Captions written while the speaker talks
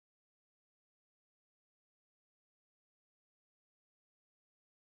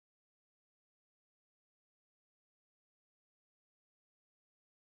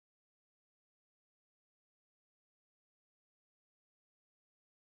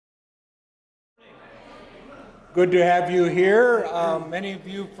Good to have you here. Many of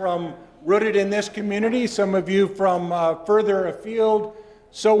you from rooted in this community, some of you from further afield.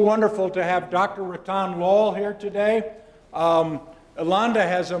 So wonderful to have Dr. Rattan Lal here today. Alonda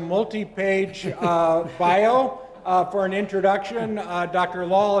has a multi-page bio for an introduction. Dr.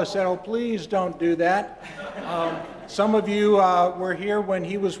 Lal has said, oh, please don't do that. Some of you were here when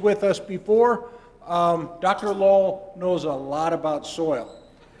he was with us before. Dr. Lal knows a lot about soil.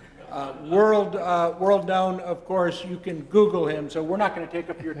 World known, of course, you can Google him, so we're not going to take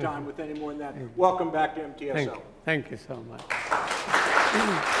up your time with any more than that. Welcome back to MTSO. Thank you so much.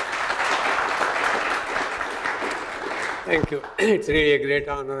 Thank you. It's really a great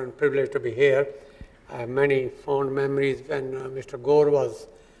honor and privilege to be here. I have many fond memories when Mr. Gore was,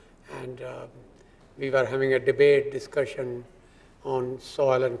 and we were having a debate discussion on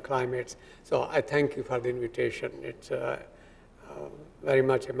soil and climates. So I thank you for the invitation. It's very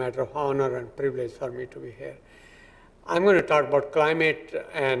much a matter of honor and privilege for me to be here. I'm going to talk about climate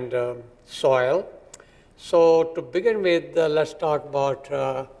and soil. So to begin with, let's talk about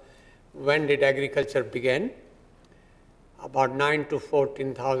when did agriculture begin? About 9,000 to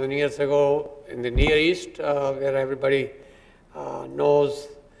 14,000 years ago in the Near East, where everybody knows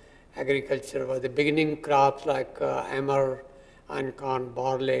agriculture was the beginning crops like emmer, einkorn,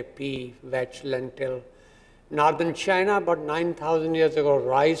 barley, pea, vetch, lentil. Northern China, about 9,000 years ago,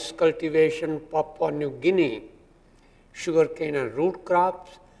 rice cultivation, Papua New Guinea, sugarcane and root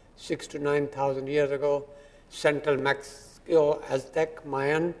crops, 6,000 to 9,000 years ago. Central Mexico, Aztec,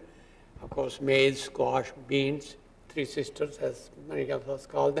 Mayan, of course, maize, squash, beans, three sisters, as many of us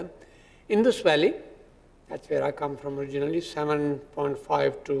call them. Indus Valley, that's where I come from originally,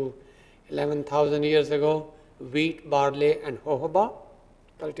 7.5 to 11,000 years ago, wheat, barley, and jojoba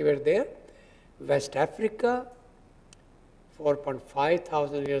cultivated there. West Africa, 4.5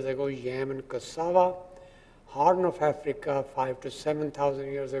 thousand years ago, yam and cassava. Horn of Africa, 5,000 to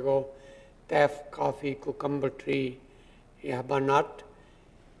 7,000 years ago, teff, coffee, cucumber tree, yaba nut.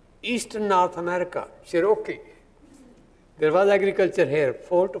 Eastern North America, Cherokee. There was agriculture here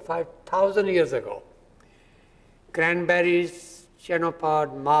 4,000 to 5,000 years ago. Cranberries,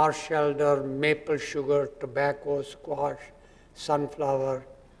 chenopard, marsh elder, maple sugar, tobacco, squash, sunflower,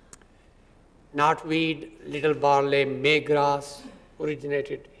 knotweed, little barley, maygrass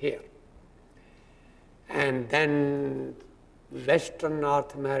originated here. And then Western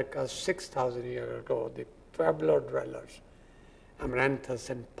North America, 6,000 years ago, the Pueblo dwellers, amaranthus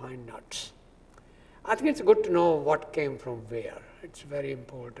and pine nuts. I think it's good to know what came from where. It's very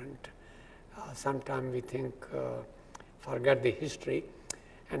important. Sometimes we think, forget the history.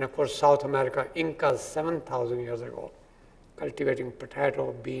 And of course, South America, Incas, 7,000 years ago, cultivating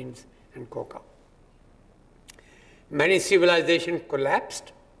potato, beans, and cocoa. Many civilizations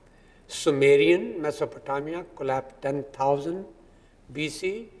collapsed. Sumerian, Mesopotamia, collapsed 10,000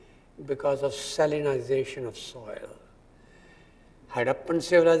 BC because of salinization of soil. Harappan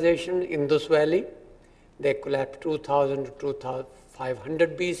civilization, Indus Valley, they collapsed 2,000 to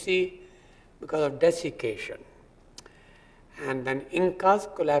 2,500 BC because of desiccation. And then Incas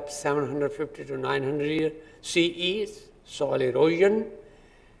collapsed 750 to 900 years. CE, soil erosion.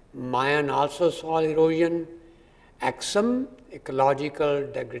 Mayan also soil erosion. Axum, ecological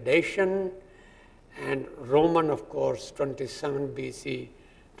degradation. And Roman, of course, 27 BC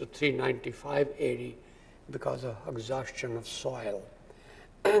to 395 AD because of exhaustion of soil.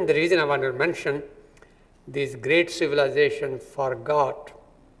 And the reason I want to mention these great civilizations forgot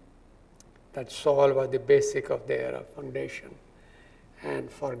that soil was the basic of their foundation. And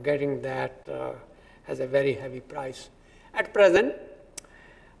forgetting that has a very heavy price. At present,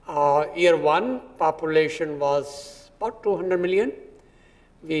 year one, population was about 200 million.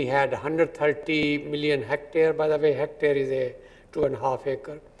 We had 130 million hectare. By the way, hectare is a 2.5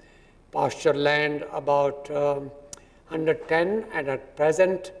 acre. Pasture land about 110, and at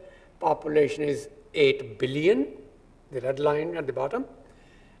present, population is 8 billion, the red line at the bottom.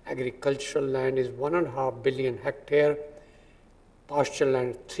 Agricultural land is 1.5 billion hectare. Pasture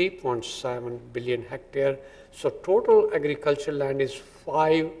land 3.7 billion hectare. So total agricultural land is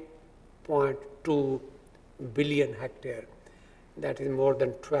 5.2 billion hectare. That is more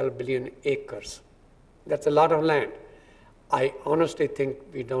than 12 billion acres. That's a lot of land. I honestly think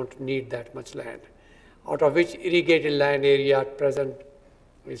we don't need that much land, out of which irrigated land area at present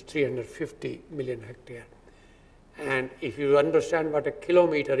is 350 million hectare. And if you understand what a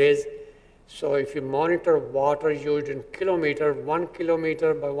kilometer is, so if you monitor water used in kilometer, 1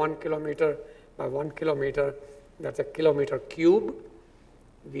 kilometer by 1 kilometer by 1 kilometer, that's a kilometer cube.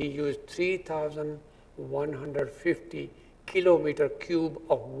 We use 3,150 kilometer cube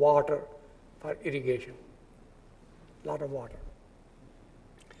of water for irrigation. a lot of water,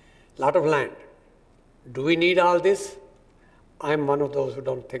 a lot of land. Do we need all this? I'm one of those who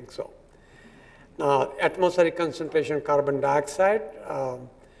don't think so. Now, atmospheric concentration of carbon dioxide,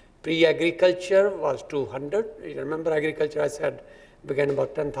 pre-agriculture was 200. You remember agriculture, I said, began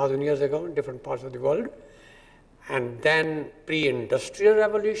about 10,000 years ago in different parts of the world. And then pre-industrial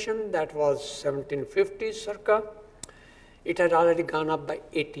revolution, that was 1750 circa, it had already gone up by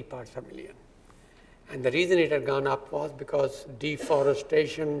 80 parts per million. And the reason it had gone up was because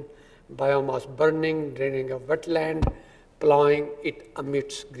deforestation, biomass burning, draining of wetland, plowing, it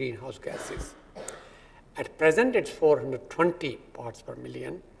emits greenhouse gases. At present, it's 420 parts per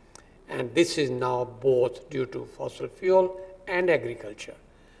million, and this is now both due to fossil fuel and agriculture.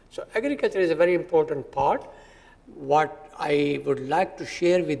 So agriculture is a very important part. What I would like to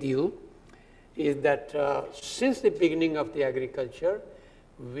share with you is that since the beginning of the agriculture,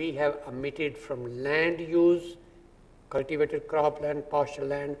 we have emitted from land use, cultivated cropland, pasture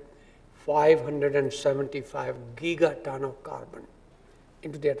land, 575 gigaton of carbon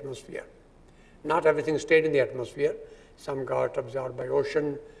into the atmosphere. Not everything stayed in the atmosphere. Some got absorbed by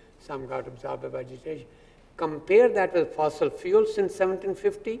ocean, some got absorbed by vegetation. Compare that with fossil fuel since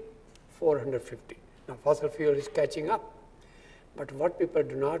 1750, 450. Now fossil fuel is catching up. But what people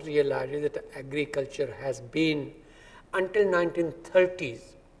do not realize is that agriculture has been, until 1930s,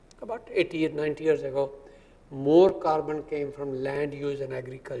 about 80 or 90 years ago, more carbon came from land use and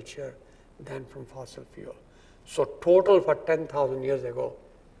agriculture than from fossil fuel. So total for 10,000 years ago,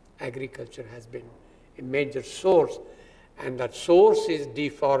 agriculture has been a major source, and that source is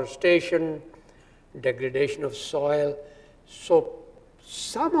deforestation, degradation of soil. So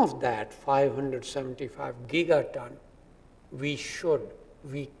some of that 575 gigaton, we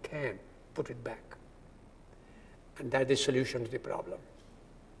can put it back. And that is the solution to the problem.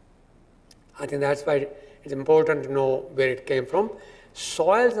 I think that's why it's important to know where it came from.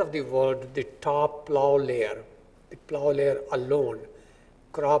 Soils of the world, the top plow layer, the plow layer alone,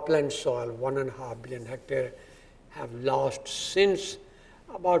 cropland soil, 1.5 billion hectare, have lost since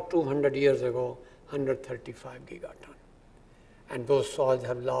about 200 years ago, 135 gigaton. And those soils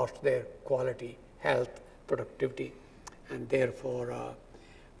have lost their quality, health, productivity, and therefore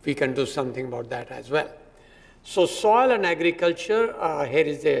we can do something about that as well. So soil and agriculture, here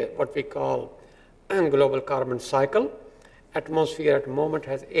is what we call global carbon cycle. Atmosphere at the moment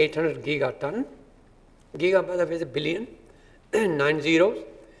has 800 gigaton. Giga, by the way, is a billion, 9 zeros.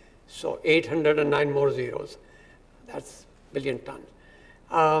 So 809 more zeros. That's billion tons.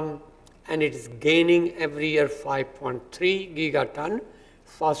 And it is gaining every year 5.3 gigaton.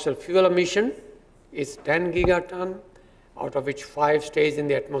 Fossil fuel emission is 10 gigaton, out of which 5 stays in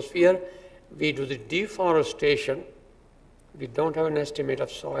the atmosphere. We do the deforestation. We don't have an estimate of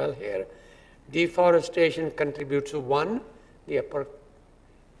soil here. Deforestation contributes to 1, the upper,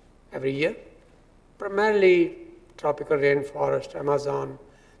 every year. Primarily tropical rainforest, Amazon,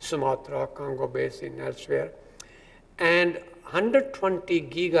 Sumatra, Congo Basin, elsewhere. And 120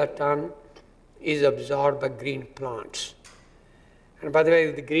 gigaton is absorbed by green plants. And by the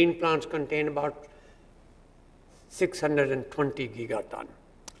way, the green plants contain about 620 gigaton.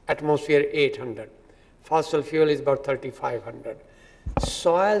 Atmosphere 800. Fossil fuel is about 3,500.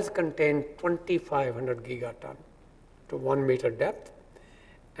 Soils contain 2,500 gigaton to 1 meter depth.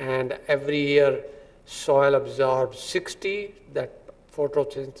 And every year, soil absorbs 60, that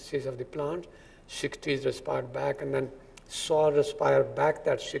photosynthesis of the plant, 60 is respired back, and then soil respires back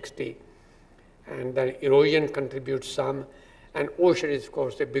that 60. And then erosion contributes some, and ocean is, of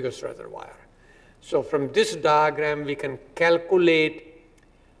course, the biggest reservoir. So from this diagram, we can calculate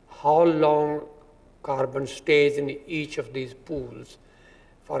how long carbon stays in each of these pools.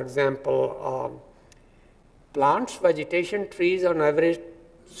 For example, plants, vegetation, trees on average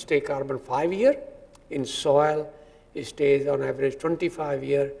stay carbon 5 years. In soil, it stays on average 25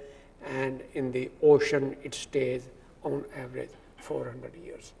 years. And in the ocean, it stays on average 400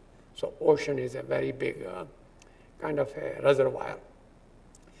 years. So ocean is a very big kind of a reservoir.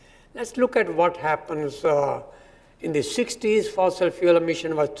 Let's look at what happens in the 60s. Fossil fuel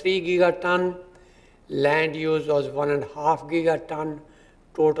emission was 3 gigaton. Land use was 1.5 gigaton.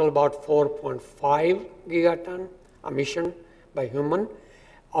 Total about 4.5 gigaton emission by human,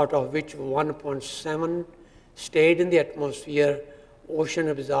 out of which 1.7 stayed in the atmosphere. Ocean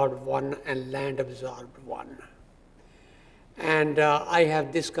absorbed 1 and land absorbed 1. And I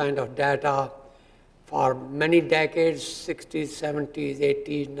have this kind of data for many decades, 60s, 70s,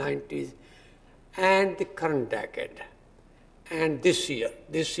 80s, 90s, and the current decade. And this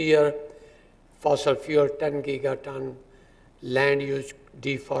year, fossil fuel 10 gigaton, land use,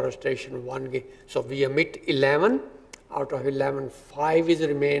 deforestation 1 gigaton. So we emit 11, Out of 11, 5 is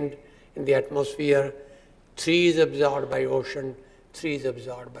remained in the atmosphere, 3 is absorbed by ocean, 3 is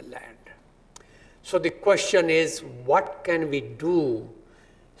absorbed by land. So the question is, what can we do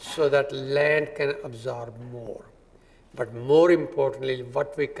so that land can absorb more? But more importantly,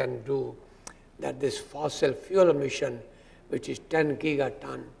 what we can do that this fossil fuel emission, which is 10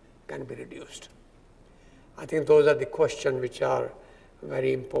 gigaton, can be reduced. I think those are the questions which are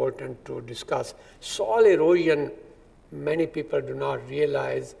very important to discuss. Soil erosion, many people do not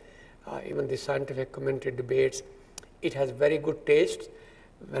realize, even the scientific community debates, it has very good taste.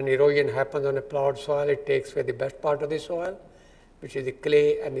 When erosion happens on a plowed soil, it takes away the best part of the soil, which is the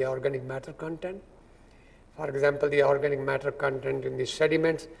clay and the organic matter content. For example, the organic matter content in the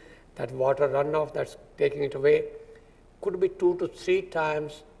sediments, that water runoff that's taking it away, could be 2 to 3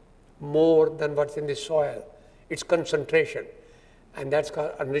 times more than what's in the soil. It's concentration, and that's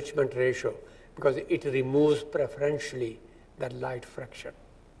called enrichment ratio, because it removes preferentially that light fraction.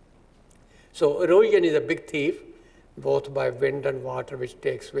 So erosion is a big thief, both by wind and water, which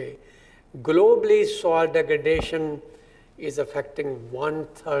takes away. Globally, soil degradation is affecting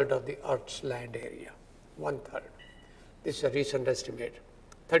 1/3 of the Earth's land area. 1/3. This is a recent estimate,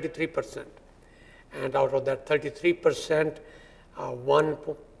 33%. And out of that 33%,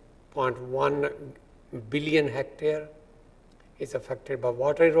 1.1 billion hectare is affected by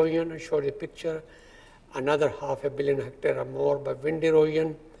water erosion. I showed you a picture. Another 500 million hectare or more by wind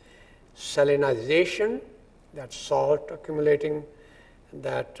erosion. Salinization, that salt accumulating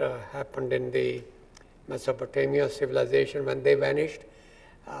that happened in the Mesopotamia civilization when they vanished,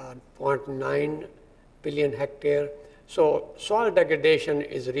 0.9 billion hectare. So soil degradation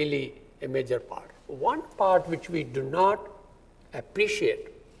is really a major part. One part which we do not appreciate,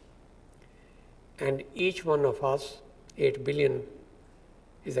 and each one of us, 8 billion,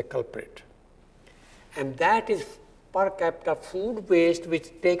 is a culprit. And that is per capita food waste which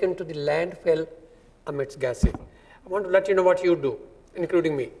is taken to the landfill amidst gases. I want to let you know what you do,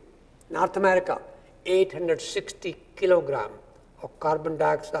 including me. North America, 860 kilogram of carbon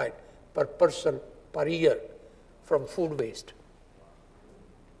dioxide per person per year from food waste.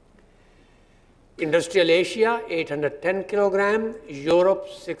 Industrial Asia, 810 kilogram, Europe,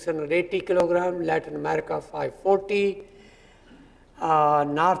 680 kilogram, Latin America, 540,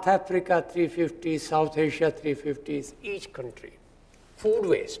 North Africa, 350, South Asia, 350, each country. Food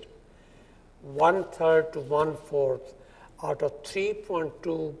waste, 1/3 to 1/4 out of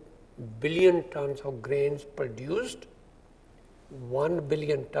 3.2 billion tons of grains produced, 1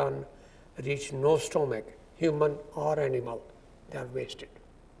 billion ton reach no stomach, human or animal, they are wasted.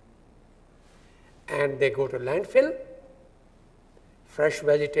 And they go to landfill. Fresh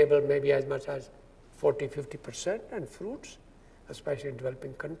vegetable maybe as much as 40–50%, and fruits, especially in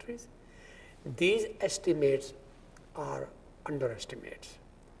developing countries. These estimates are underestimates,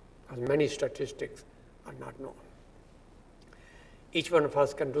 as many statistics are not known. Each one of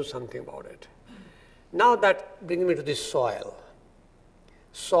us can do something about it. Now that brings me to the soil.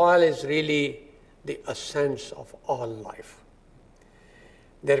 Soil is really the essence of all life.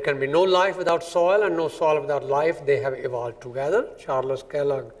 There can be no life without soil and no soil without life. They have evolved together. Charles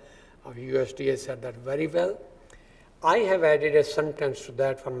Kellogg of USDA said that very well. I have added a sentence to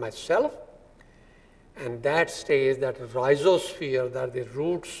that for myself, and that says that rhizosphere, that the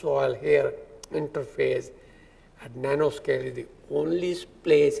root soil hair interface at nanoscale, is the only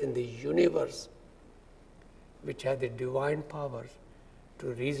place in the universe which has the divine powers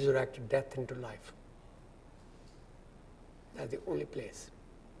to resurrect death into life. That's the only place.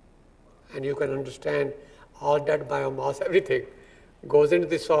 And you can understand all that biomass, everything goes into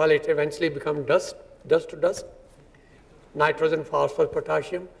the soil, it eventually becomes dust, dust to dust, nitrogen, phosphorus,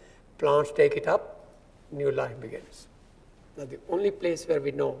 potassium, plants take it up, new life begins. That's the only place where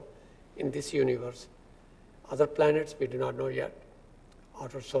we know in this universe. Other planets we do not know yet,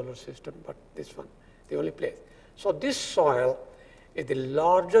 outer solar system, but this one, the only place. So this soil is the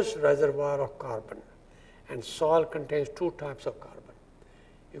largest reservoir of carbon, and soil contains 2 types of carbon.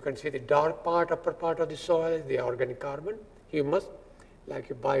 You can see the dark part, upper part of the soil is the organic carbon, humus, like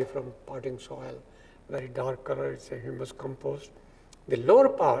you buy from potting soil, very dark color, it's a humus compost. The lower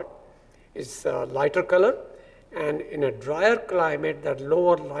part is lighter color, and in a drier climate, that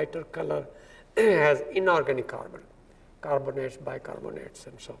lower lighter color has inorganic carbon, carbonates, bicarbonates,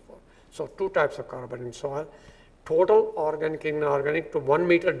 and so forth. So 2 types of carbon in soil. Total organic, inorganic to 1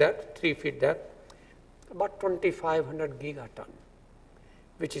 meter depth, 3 feet depth, about 2,500 gigaton,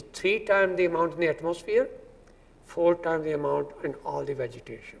 which is 3 times the amount in the atmosphere, 4 times the amount in all the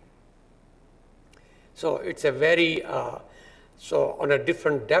vegetation. So it's a very So on a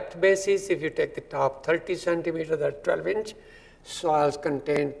different depth basis, if you take the top 30 centimeters, that's 12 inch, soils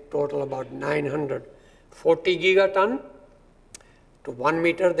contain total about 940 gigaton. To 1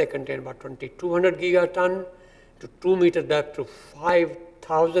 meter, they contain about 2200 gigaton. To 2 meter depth, to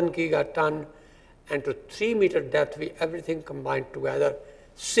 5000 gigaton. And to 3 meter depth, everything combined together,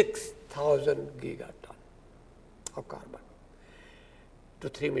 6000 gigaton of carbon to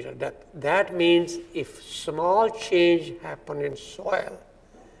 3 meter depth. That means if small change happen in soil,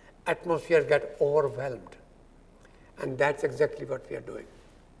 atmosphere get overwhelmed. And that's exactly what we are doing.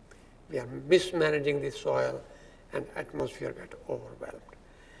 We are mismanaging the soil and atmosphere get overwhelmed.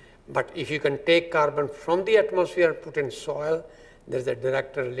 But if you can take carbon from the atmosphere, put in soil, there's a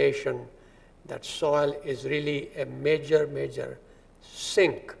direct relation that soil is really a major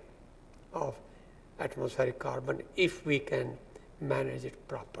sink of atmospheric carbon if we can manage it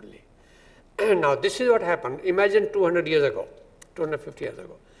properly. And now this is what happened. Imagine 200 years ago, 250 years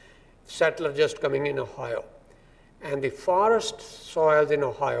ago, settler just coming in Ohio. And the forest soils in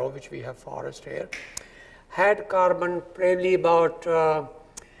Ohio, which we have forest here, had carbon probably about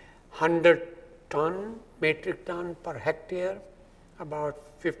 100 metric ton per hectare, about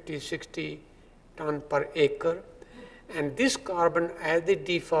 50, 60 ton per acre. And this carbon, as the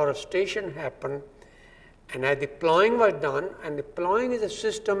deforestation happened, and as the plowing was done, and the plowing is a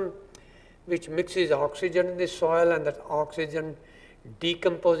system which mixes oxygen in the soil, and that oxygen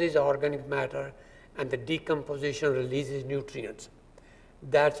decomposes organic matter, and the decomposition releases nutrients.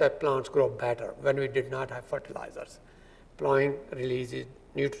 That's why plants grow better when we did not have fertilizers. Plowing releases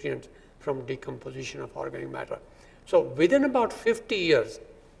nutrients from decomposition of organic matter. So within about 50 years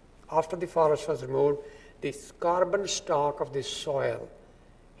after the forest was removed, this carbon stock of the soil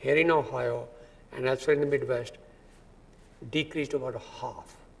here in Ohio and elsewhere in the Midwest decreased about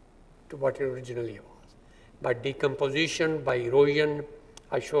half to what it originally was. By decomposition, by erosion,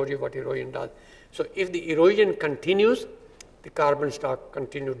 I showed you what erosion does. So if the erosion continues, the carbon stock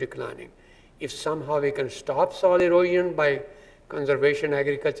continues declining. If somehow we can stop soil erosion by conservation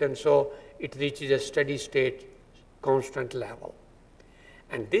agriculture, and so it reaches a steady state, constant level.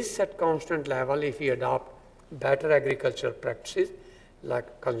 And this at constant level, if we adopt better agricultural practices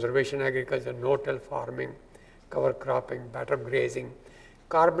like conservation agriculture, no-till farming, cover cropping, better grazing,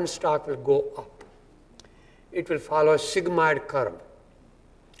 carbon stock will go up. It will follow a sigmoid curve.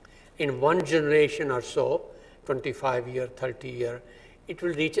 In one generation or so, 25 year, 30 year, it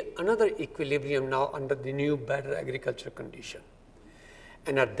will reach another equilibrium now under the new better agriculture condition.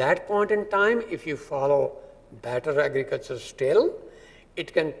 And at that point in time, if you follow better agriculture still,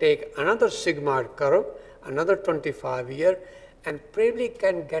 it can take another sigmoid curve, another 25 year, and probably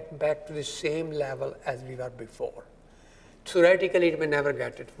can get back to the same level as we were before. Theoretically, it may never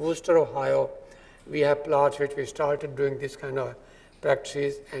get it. Worcester, Ohio, we have plots which we started doing this kind of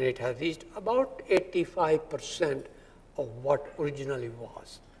practices, and it has reached about 85% of what originally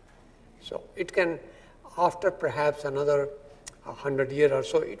was. So it can, after perhaps another 100 years or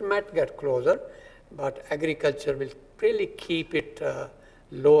so, it might get closer, but agriculture will really keep it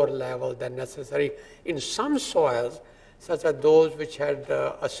lower level than necessary. In some soils, such as those which had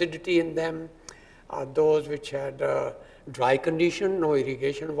acidity in them, or those which had dry condition, no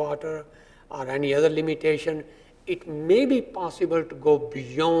irrigation water, or any other limitation, it may be possible to go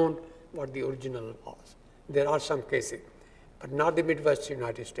beyond what the original was. There are some cases, but not the Midwest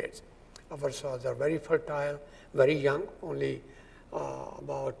United States. Our soils are very fertile, very young, only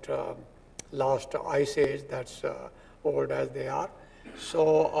about last ice age, that's old as they are.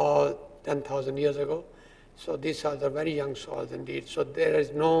 So 10,000 years ago. So these soils are very young soils indeed. So there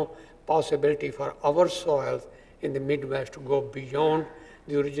is no possibility for our soils in the Midwest to go beyond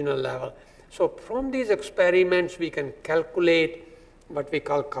the original level. So from these experiments, we can calculate what we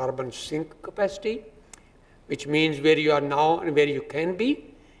call carbon sink capacity, which means where you are now and where you can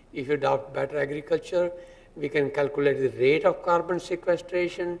be. If you adopt better agriculture, we can calculate the rate of carbon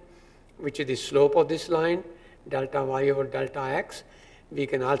sequestration, which is the slope of this line, delta y over delta x. We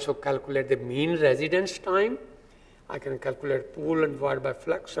can also calculate the mean residence time. I can calculate pool and void by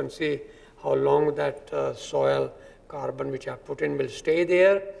flux and see how long that soil carbon which I put in will stay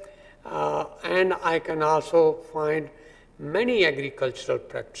there. And I can also find many agricultural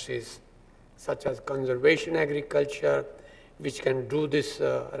practices, such as conservation agriculture, which can do this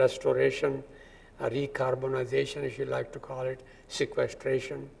restoration, recarbonization, if you like to call it,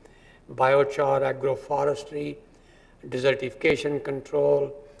 sequestration, biochar, agroforestry, desertification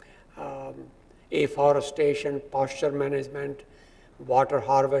control, afforestation, pasture management, water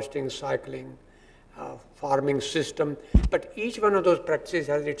harvesting, cycling, farming system. But each one of those practices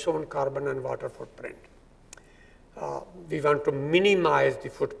has its own carbon and water footprint. We want to minimize the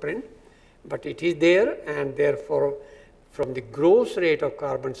footprint, but it is there, and therefore, from the gross rate of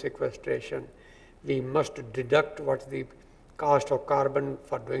carbon sequestration, we must deduct what's the cost of carbon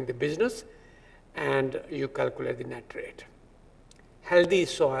for doing the business, and you calculate the net rate. Healthy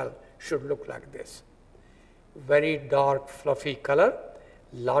soil should look like this. Very dark, fluffy color,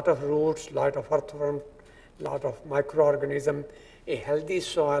 lot of roots, lot of earthworm, lot of microorganism. A healthy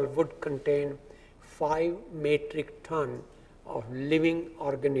soil would contain 5 metric ton of living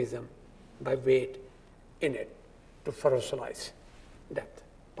organism by weight in it to fertilize that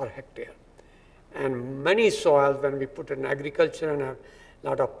per hectare. And many soils, when we put in agriculture and a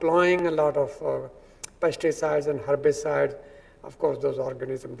lot of plowing, a lot of pesticides and herbicides, of course those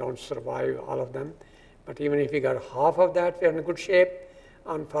organisms don't survive, all of them. But even if we got half of that, we are in good shape.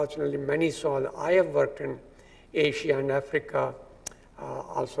 Unfortunately, many soils, I have worked in Asia and Africa,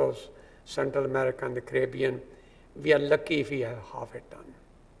 also Central America and the Caribbean. We are lucky if we have half it done.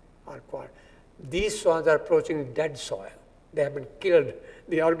 These soils are approaching dead soil. They have been killed.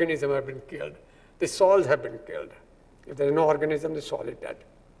 The organisms have been killed. The soils have been killed. If there is no organism, the soil is dead.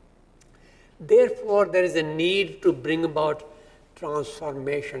 Therefore, there is a need to bring about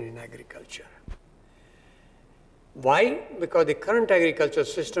transformation in agriculture. Why? Because the current agriculture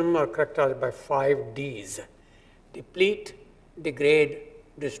system are characterized by 5 Ds: deplete, degrade,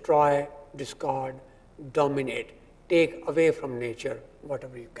 destroy, discard, dominate. Take away from nature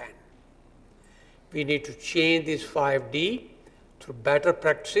whatever you can. We need to change these 5D through better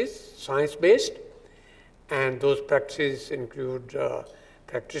practices, science-based, and those practices include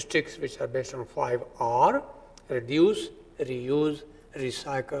characteristics which are based on 5R: reduce, reuse,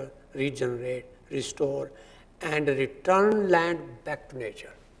 recycle, regenerate, restore, and return land back to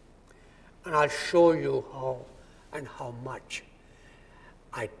nature. And I'll show you how and how much.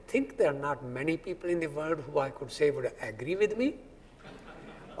 I think there are not many people in the world who I could say would agree with me.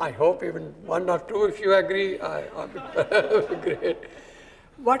 I hope even 1 or 2, if you agree, I'll be great.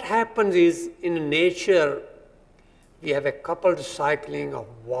 What happens is, in nature, we have a coupled cycling of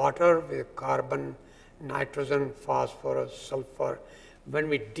water with carbon, nitrogen, phosphorus, sulfur. When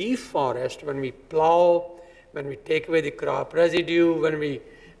we deforest, when we plow, when we take away the crop residue, when we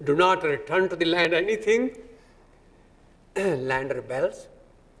do not return to the land anything, land rebels.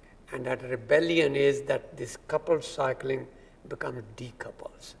 And that rebellion is that this coupled cycling becomes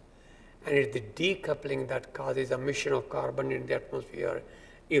decouples. And it's the decoupling that causes emission of carbon in the atmosphere,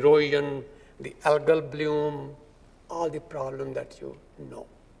 erosion, the algal bloom, all the problems that you know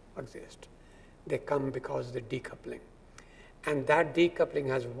exist. They come because of the decoupling. And that decoupling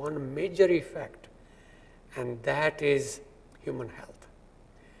has one major effect, and that is human health.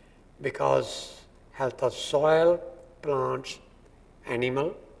 Because health of soil, plants,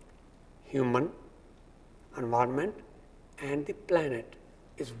 animal, human, environment, and the planet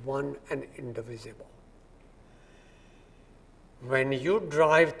is one and indivisible. When you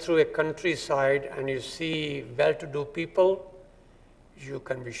drive through a countryside and you see well-to-do people, you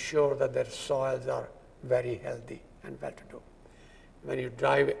can be sure that their soils are very healthy and well-to-do. When you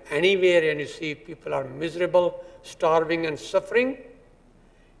drive anywhere and you see people are miserable, starving, and suffering,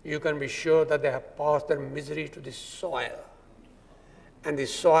 you can be sure that they have passed their misery to the soil. And the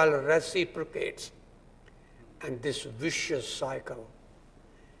soil reciprocates. And this vicious cycle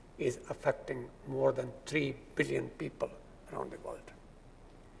is affecting more than 3 billion people around the world.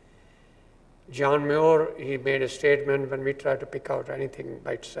 John Muir, he made a statement, when we try to pick out anything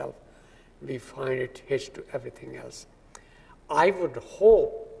by itself, we find it hitched to everything else. I would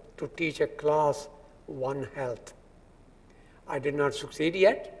hope to teach a class, One Health. I did not succeed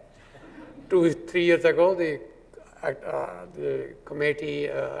yet. 2-3 years ago, the committee,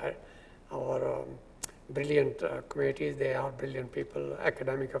 our brilliant committees, they are brilliant people,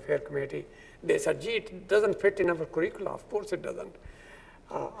 academic affair committee, they said, gee, it doesn't fit in our curricula. Of course it doesn't.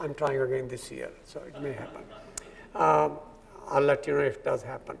 I'm trying again this year, so it may happen. I'll let you know if it does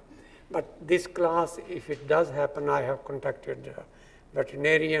happen. But this class, if it does happen, I have contacted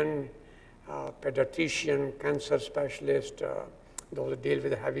veterinarian, pediatrician, cancer specialist, those who deal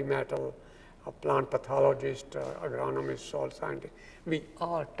with heavy metal, a plant pathologist, agronomist, soil scientist. We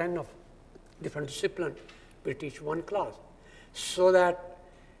all 10 of different disciplines. We teach one class so that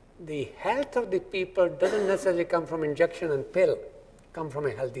the health of the people doesn't necessarily come from injection and pill, come from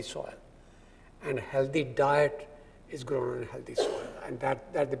a healthy soil. And a healthy diet is grown on a healthy soil, and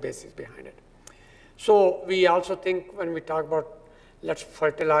that's the basis behind it. So we also think when we talk about let's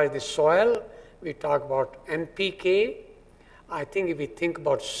fertilize the soil, we talk about NPK. I think if we think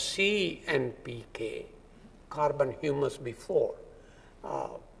about CNPK, carbon humus before,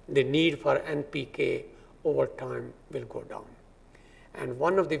 the need for NPK over time will go down. And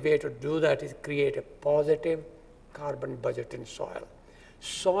one of the ways to do that is create a positive carbon budget in soil.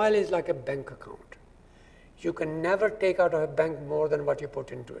 Soil is like a bank account. You can never take out of a bank more than what you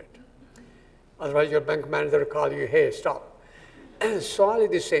put into it. Otherwise, your bank manager will call you, hey, stop. Soil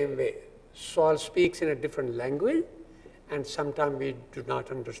is the same way. Soil speaks in a different language, and sometimes we do not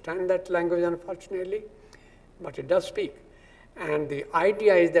understand that language, unfortunately, but it does speak. And the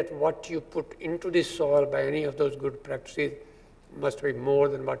idea is that what you put into the soil by any of those good practices must be more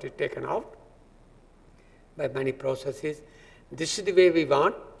than what is taken out by many processes. This is the way we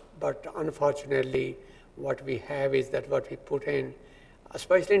want, but unfortunately, what we have is that what we put in,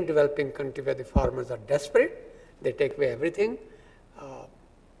 especially in developing countries where the farmers are desperate, they take away everything.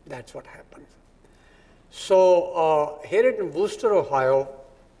 That's what happens. So here in Worcester, Ohio,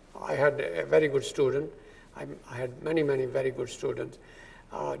 I had a very good student. I had many, many very good students.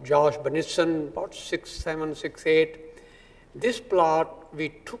 Josh Benison, about 6'7", 6'8". This plot, we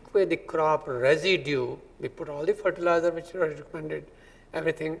took away the crop residue. We put all the fertilizer which was recommended,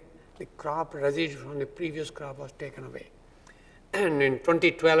 everything. The crop residue from the previous crop was taken away. And in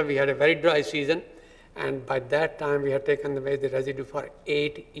 2012, we had a very dry season. And by that time, we had taken away the residue for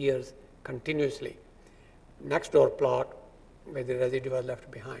 8 years continuously. Next door plot, where the residue was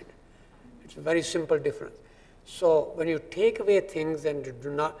left behind. It's a very simple difference. So when you take away things and you do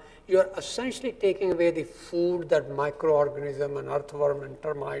not, you are essentially taking away the food that microorganism and earthworm and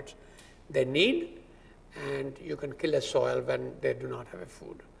termites, they need, and you can kill a soil when they do not have a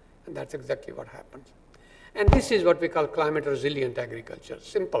food. And that's exactly what happens. And this is what we call climate resilient agriculture.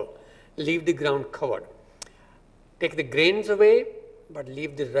 Simple. Leave the ground covered. Take the grains away, but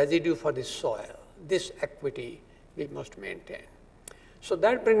leave the residue for the soil. This equity we must maintain. So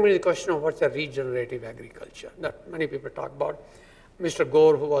that brings me to the question of what's a regenerative agriculture that many people talk about. Mr.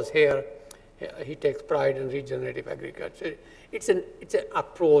 Gore, who was here, he takes pride in regenerative agriculture. It's an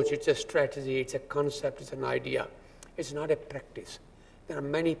approach, it's a strategy, it's a concept, it's an idea. It's not a practice. There are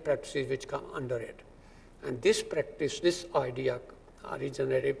many practices which come under it. And this practice, this idea,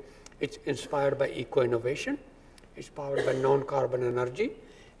 regenerative, it's inspired by eco-innovation. It's powered by non-carbon energy.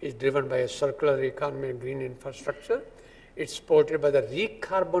 It's driven by a circular economy and green infrastructure. It's supported by the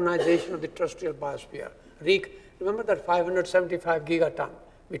recarbonization of the terrestrial biosphere. Remember that 575 gigaton?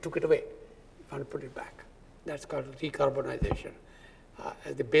 We took it away. We want to put it back. That's called recarbonization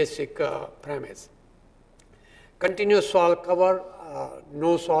as the basic premise. Continuous soil cover,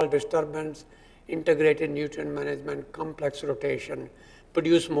 no soil disturbance, integrated nutrient management, complex rotation,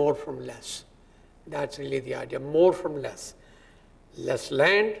 produce more from less. That's really the idea, more from less. Less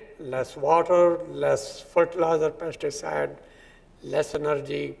land, less water, less fertilizer, pesticide, less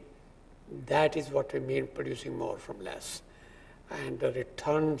energy. That is what we mean producing more from less. And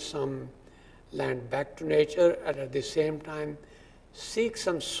return some land back to nature, and at the same time seek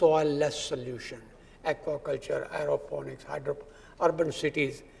some soil-less solution. Aquaculture, aeroponics, urban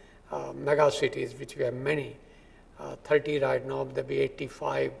cities, mega cities, which we have many, 30 right now, there'll be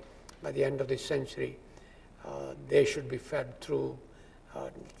 85 by the end of the century. They should be fed through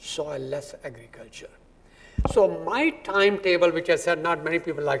soil-less agriculture. So my timetable, which I said not many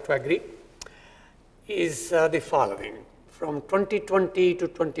people like to agree, is the following. From 2020 to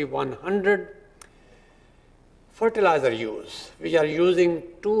 2100, fertilizer use, we are using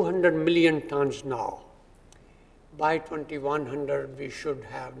 200 million tons now. By 2100, we should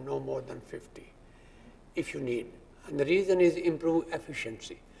have no more than 50, if you need. And the reason is improve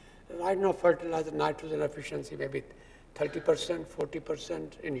efficiency. Right now, fertilizer nitrogen efficiency maybe 30%,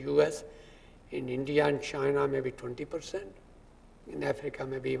 40% in US. In India and China, maybe 20%. In Africa,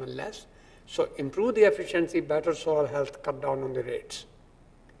 maybe even less. So improve the efficiency, better soil health, cut down on the rates.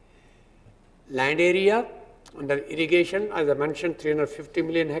 Land area, under irrigation, as I mentioned, 350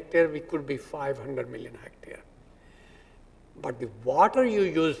 million hectare, we could be 500 million hectare. But the water you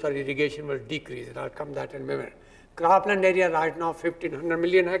use for irrigation will decrease, and I'll come to that in a minute. Cropland area right now, 1,500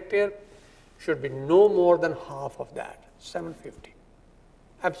 million hectare, should be no more than half of that, 750.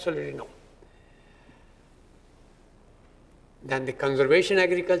 Absolutely no. Then the conservation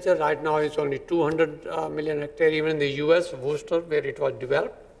agriculture, right now it's only 200 million hectare. Even in the US, Worcester, where it was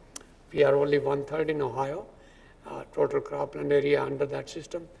developed, we are only 1/3 in Ohio, total cropland area under that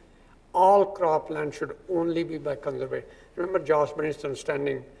system. All cropland should only be by conservation. Remember Josh Benison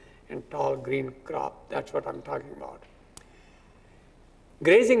standing in tall green crop, that's what I'm talking about.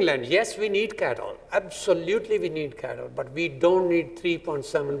 Grazing land, yes, we need cattle. Absolutely we need cattle, but we don't need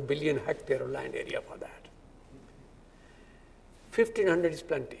 3.7 billion hectare of land area for that. 1,500 is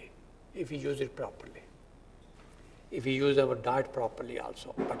plenty if we use it properly. if we use our diet properly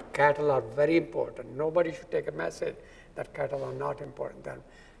also. But cattle are very important. Nobody should take a message that cattle are not important. Then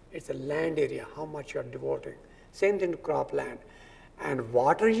it's a land area, how much you're devoting. Same thing to cropland. And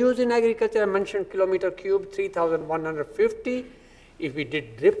water use in agriculture, I mentioned kilometer cube, 3,150. If we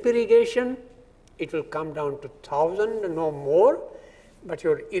did drip irrigation, it will come down to 1,000, no more, but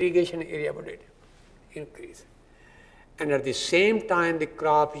your irrigation area would increase. And at the same time, the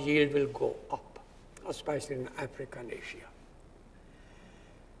crop yield will go up, especially in Africa and Asia.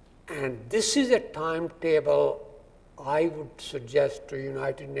 And this is a timetable I would suggest to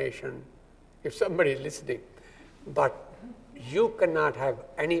United Nations, if somebody is listening, but you cannot have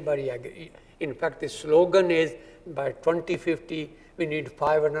anybody agree. In fact, the slogan is by 2050, we need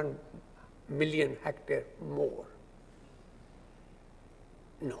 500 million hectares more.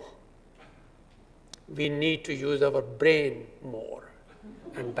 No. We need to use our brain more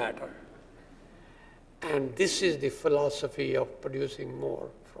and better. And this is the philosophy of producing more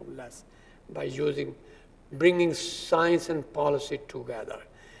from less by bringing science and policy together.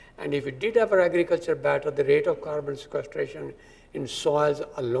 And if we did our agriculture better, the rate of carbon sequestration in soils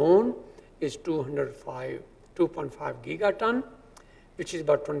alone is 2.5 gigaton, which is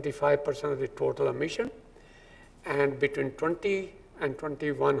about 25% of the total emission. And between 20 and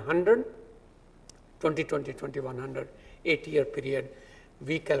 2100, 2100, 8-year period,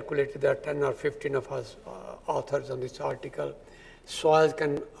 we calculated that 10 or 15 of us authors on this article, soils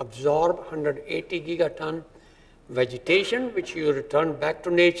can absorb 180 gigaton. Vegetation, which you return back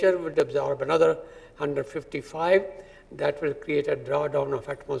to nature, would absorb another 155. That will create a drawdown of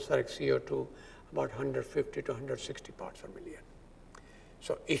atmospheric CO2 about 150 to 160 parts per million.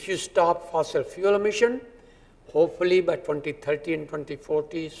 So if you stop fossil fuel emission, hopefully by 2030 and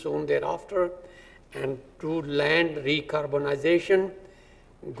 2040, soon thereafter, and do land recarbonization,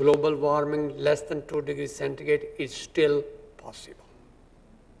 global warming less than 2 degrees centigrade is still possible.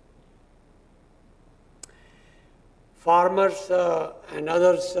 Farmers and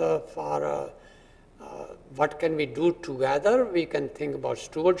others for what can we do together? We can think about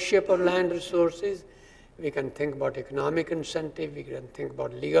stewardship of land resources. We can think about economic incentive. We can think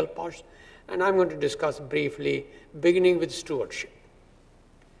about legal parts. And I'm going to discuss briefly, beginning with stewardship.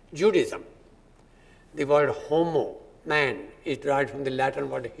 Judaism. The word homo, man, is derived from the Latin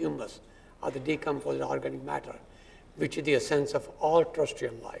word humus, or the decomposed organic matter, which is the essence of all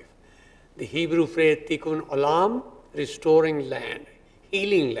terrestrial life. The Hebrew phrase tikkun olam, restoring land,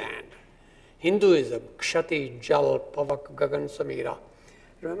 healing land. Hinduism, kshati, jal, pavak, gagan, samira.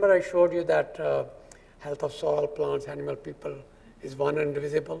 Remember I showed you that health of soil, plants, animal, people is one and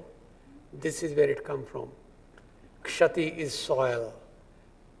indivisible? This is where it comes from. Kshati is soil,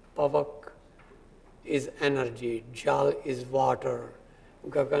 pavak is energy, jal is water,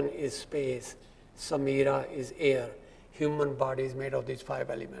 gagan is space, samira is air. Human body is made of these 5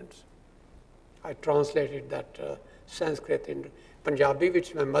 elements. I translated that Sanskrit in Punjabi,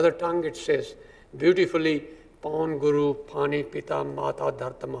 which is my mother tongue. It says beautifully, Pawan Guru, Pani Pita, Mata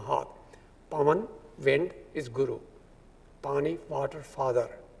Dharta Mahat. Pawan, wind, is Guru. Pani, water, father.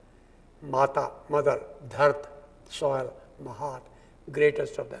 Mata, mother. Dhart, soil. Mahat,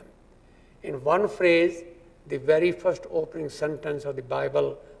 greatest of them. In one phrase, the very first opening sentence of the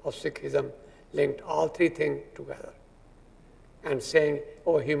Bible of Sikhism linked all 3 things together and saying,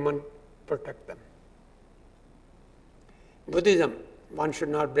 oh human, protect them. Buddhism, one should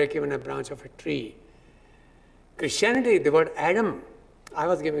not break even a branch of a tree. Christianity, the word Adam. I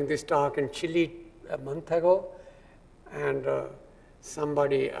was giving this talk in Chile a month ago, and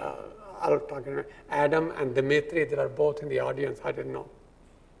somebody, I was talking about Adam and Dimitri, they were both in the audience, I didn't know.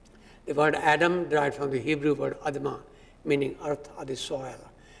 The word Adam derived from the Hebrew word Adma, meaning earth or the soil.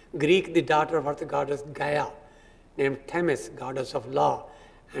 Greek, the daughter of earth goddess Gaia, named Themis, goddess of law,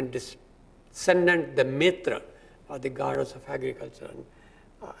 and descendant Demeter, or the goddess of agriculture. And,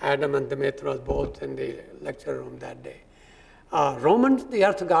 Adam and Demeter was both in the lecture room that day. Romans, the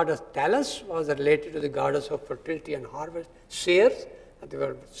earth goddess Tellus was related to the goddess of fertility and harvest, Ceres, that's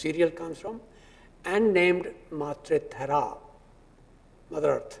where cereal comes from, and named Matre Thera,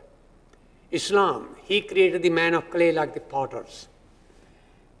 Mother Earth. Islam, he created the man of clay like the potters.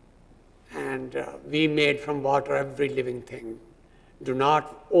 And we made from water every living thing. Do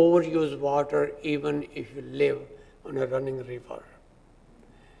not overuse water even if you live on a running river.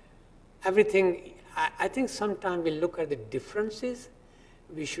 Everything, I think sometimes we look at the differences,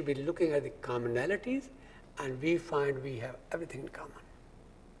 we should be looking at the commonalities, and we find we have everything in common.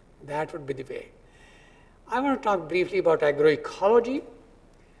 That would be the way. I want to talk briefly about agroecology.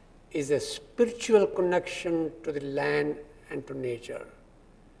 Is a spiritual connection to the land and to nature.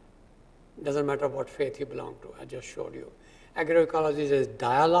 Doesn't matter what faith you belong to, I just showed you. Agroecology is a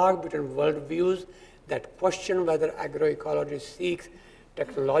dialogue between worldviews that question whether agroecology seeks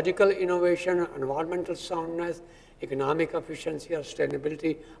technological innovation, environmental soundness, economic efficiency, or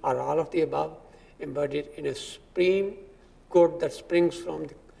sustainability, or all of the above, embodied in a supreme good that springs from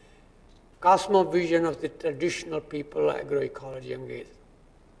the cosmovision of the traditional people agroecology engage.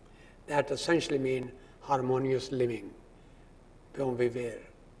 That essentially means harmonious living, bon vivre.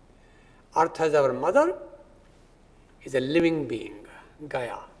 Earth as our mother is a living being,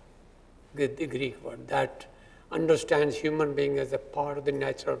 Gaia, the Greek word, that understands human being as a part of the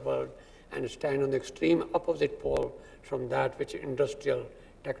natural world and stand on the extreme opposite pole from that which industrial,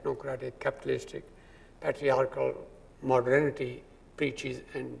 technocratic, capitalistic, patriarchal modernity preaches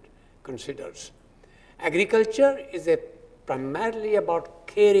and considers. Agriculture is primarily about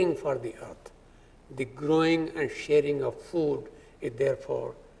caring for the earth. The growing and sharing of food is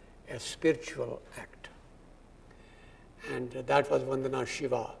therefore a spiritual act. And that was Vandana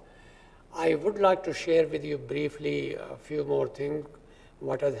Shiva. I would like to share with you briefly a few more things,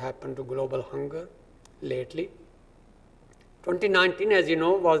 what has happened to global hunger lately. 2019, as you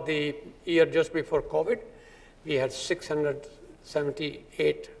know, was the year just before COVID. We had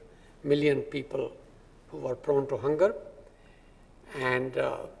 678 million people who were prone to hunger. And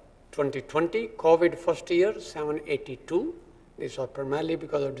 2020, COVID first year, 782. This was primarily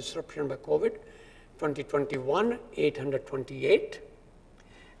because of disruption by COVID. 2021, 828.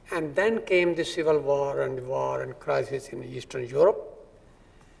 And then came the civil war and crisis in Eastern Europe,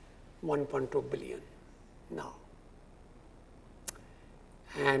 1.2 billion now.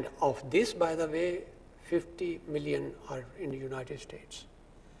 And of this, by the way, 50 million are in the United States.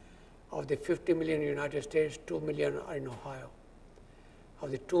 Of the 50 million in the United States, 2 million are in Ohio.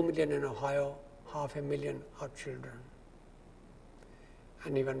 Of the 2 million in Ohio, 500,000 are children.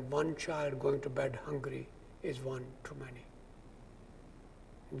 And even one child going to bed hungry is one too many.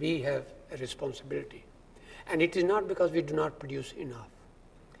 We have a responsibility. And it is not because we do not produce enough.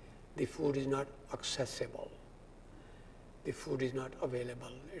 The food is not accessible. The food is not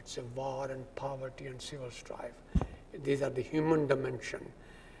available. It's a war and poverty and civil strife. These are the human dimension.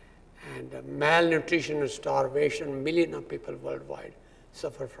 And malnutrition and starvation, millions of people worldwide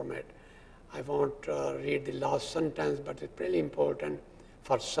suffer from it. I won't read the last sentence, but it's really important.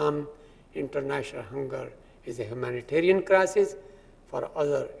 For some, international hunger is a humanitarian crisis. For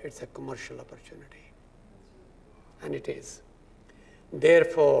others, it's a commercial opportunity. And it is.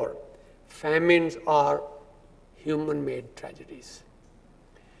 Therefore, famines are human-made tragedies.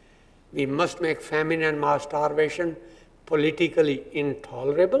 We must make famine and mass starvation politically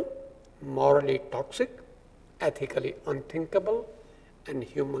intolerable, morally toxic, ethically unthinkable, and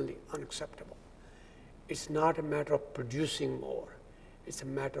humanly unacceptable. It's not a matter of producing more. It's a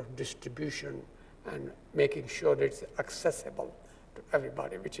matter of distribution and making sure that it's accessible to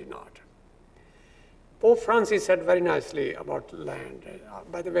everybody, which is not. Pope Francis said very nicely about land.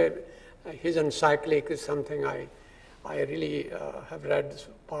 By the way, his encyclic is something I really have read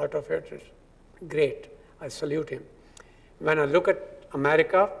part of it. It's great. I salute him. When I look at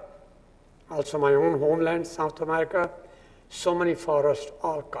America, also my own homeland, South America, so many forests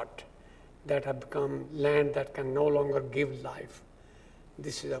all cut that have become land that can no longer give life.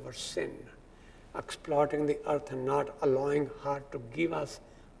 This is our sin, exploiting the earth and not allowing her to give us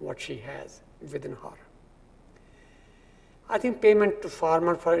what she has within her. I think payment to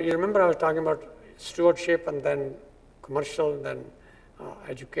farmer, you remember I was talking about stewardship and then commercial, and then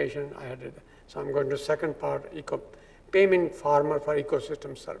education. So I'm going to the second part, payment farmer for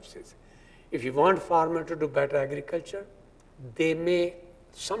ecosystem services. If you want farmer to do better agriculture, they may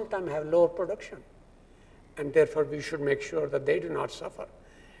sometimes have lower production. And therefore, we should make sure that they do not suffer.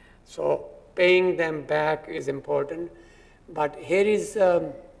 So paying them back is important. But here is,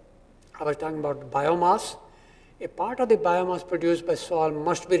 I was talking about biomass. A part of the biomass produced by soil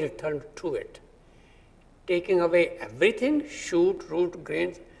must be returned to it. Taking away everything, shoot, root,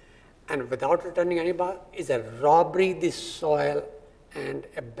 grains, and without returning any bar is a robbery the soil and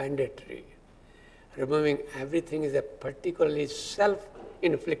a banditry. Removing everything is a particularly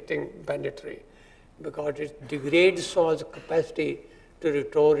self-inflicting banditry because it degrades soil's capacity to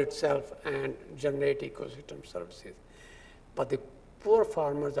restore itself and generate ecosystem services. But the poor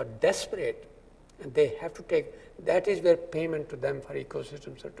farmers are desperate and they have to take, that is where payment to them for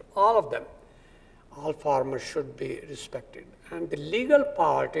ecosystem services, all of them, all farmers should be respected. And the legal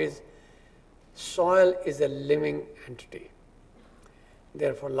part is soil is a living entity.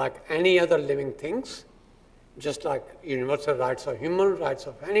 Therefore, like any other living things, just like universal rights of human, rights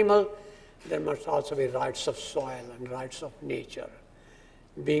of animal, there must also be rights of soil and rights of nature.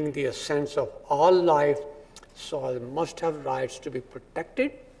 being the essence of all life, soil must have rights to be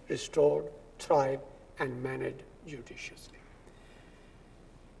protected, restored, thrive, and managed judiciously.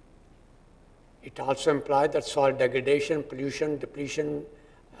 It also implies that soil degradation, pollution, depletion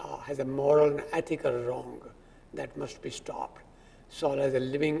has a moral and ethical wrong that must be stopped. Soil as a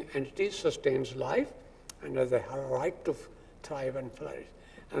living entity sustains life and has a right to thrive and flourish.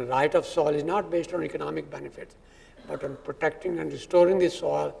 And the right of soil is not based on economic benefits, but on protecting and restoring the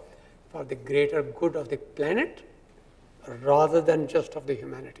soil for the greater good of the planet rather than just of the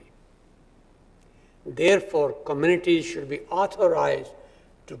humanity. Therefore, communities should be authorized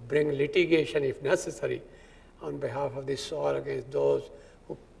to bring litigation, if necessary, on behalf of the soil against those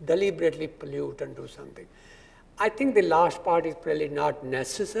who deliberately pollute and do something. I think the last part is probably not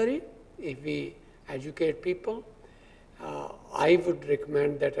necessary if we educate people. I would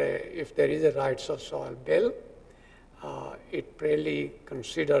recommend that if there is a rights of soil bill, it really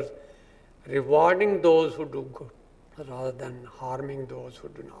considers rewarding those who do good rather than harming those who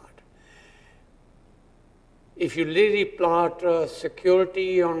do not. If you really plot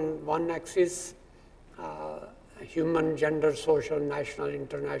security on one axis, human, gender, social, national,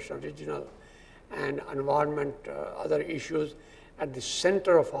 international, regional, and environment, other issues, at the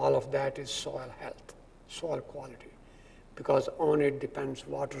center of all of that is soil health, soil quality, because on it depends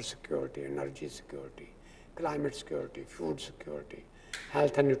water security, energy security, climate security, food security,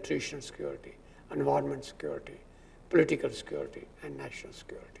 health and nutrition security, environment security, political security, and national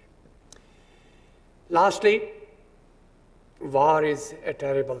security. Lastly, war is a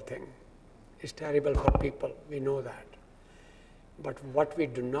terrible thing. It's terrible for people, we know that. But what we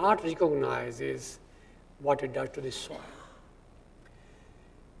do not recognize is what it does to the soil.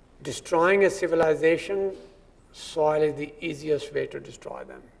 Destroying a civilization, soil is the easiest way to destroy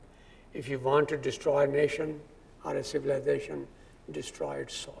them. If you want to destroy a nation or a civilization, destroy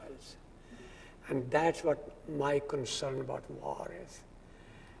its soils. And that's what my concern about war is.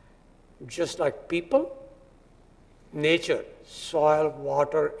 Just like people, nature, soil,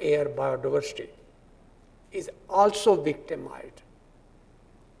 water, air, biodiversity is also victimized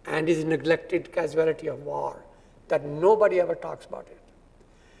and is a neglected casualty of war that nobody ever talks about it.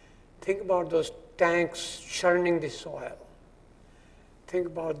 Think about those tanks churning the soil. Think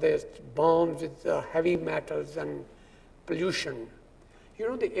about these bombs with heavy metals and pollution. You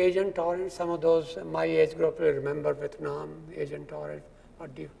know the Agent Orange, some of those, my age group will remember Vietnam, Agent Orange.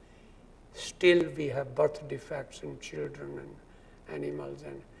 Still we have birth defects in children and animals,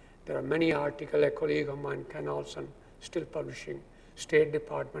 and there are many articles, a colleague of mine, Ken Olson, still publishing. State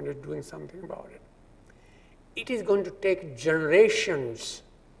Department is doing something about it. It is going to take generations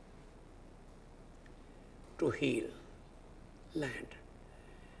to heal land.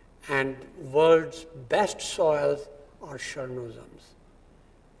 And world's best soils are Chernozem's.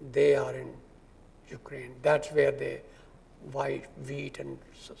 They are in Ukraine. That's where they white wheat and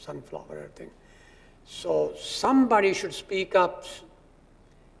sunflower and everything. So somebody should speak up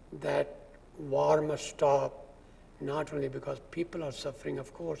that war must stop, not only because people are suffering,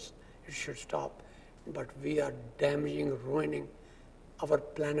 of course it should stop, but we are damaging, ruining our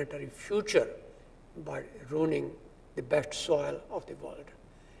planetary future by ruining the best soil of the world.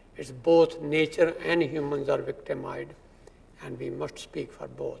 It's both nature and humans are victimized, and we must speak for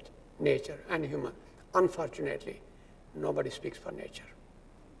both nature and human. Unfortunately, nobody speaks for nature.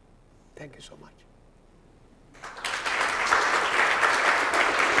 Thank you so much.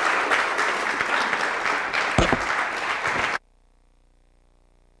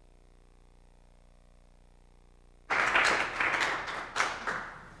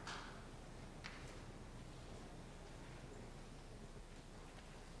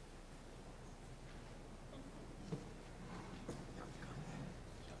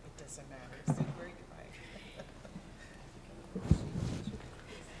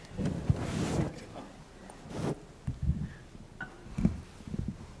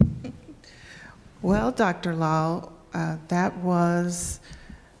 Well, Dr. Lal, that was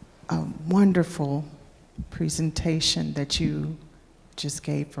a wonderful presentation that you just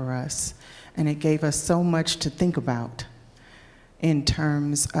gave for us. And it gave us so much to think about in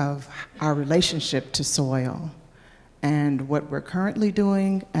terms of our relationship to soil and what we're currently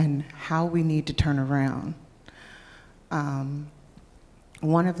doing and how we need to turn around.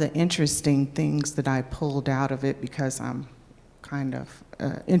 One of the interesting things that I pulled out of it, because I'm kind of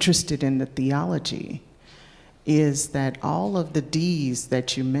interested in the theology, is that all of the D's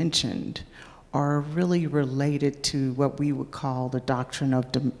that you mentioned are really related to what we would call the doctrine of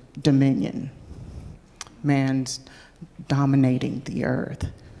dominion, man's dominating the earth.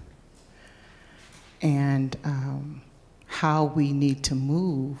 And how we need to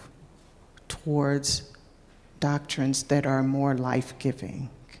move towards doctrines that are more life-giving.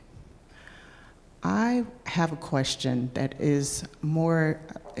 I have a question that is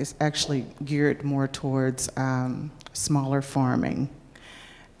actually geared more towards smaller farming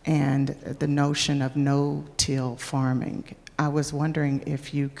and the notion of no-till farming. I was wondering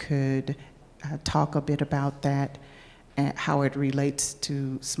if you could talk a bit about that and how it relates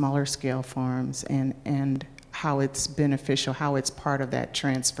to smaller scale farms and how it's beneficial, how it's part of that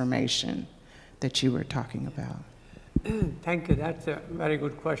transformation that you were talking about. Thank you. That's a very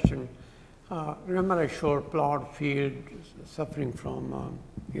good question. Remember, I showed plowed field suffering from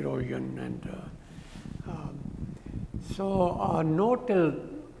erosion, and so no-till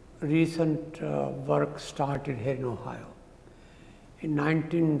recent work started here in Ohio. In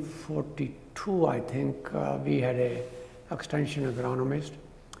 1942, I think, we had a extension agronomist,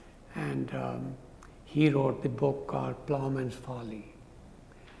 and he wrote the book called Plowman's Folly.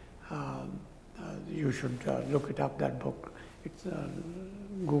 You should look it up, that book. It's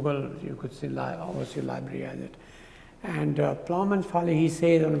Google, you could see, obviously library has it. And Plowman's Folly, he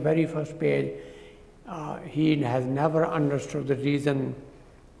says on the very first page, he has never understood the reason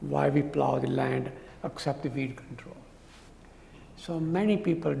why we plow the land except the weed control. So many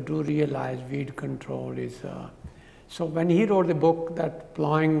people do realize weed control is, so when he wrote the book that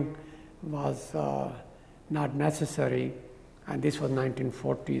plowing was not necessary, and this was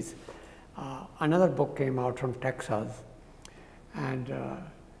 1940s, another book came out from Texas, and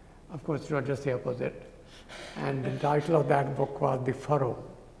of course it was just the opposite. And the title of that book was The Furrow.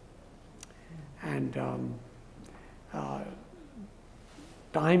 And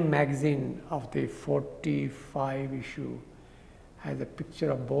Time magazine of the 45 issue has a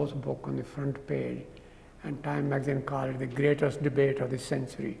picture of both books on the front page, and Time magazine called it the greatest debate of the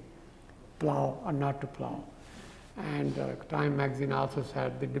century, plow or not to plow. And Time magazine also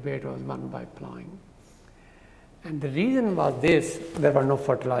said the debate was won by plowing. And the reason was this: there were no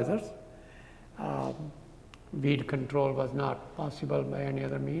fertilizers. Weed control was not possible by any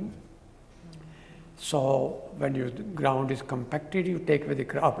other means. So when your ground is compacted, you take away the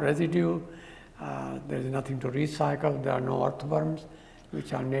crop residue. There is nothing to recycle. There are no earthworms,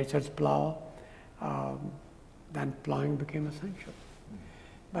 which are nature's plow. Then plowing became essential.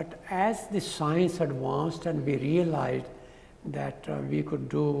 But as the science advanced and we realized that we could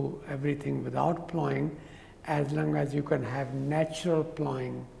do everything without plowing, as long as you can have natural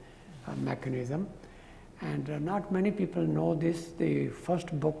plowing mechanism. And not many people know this. The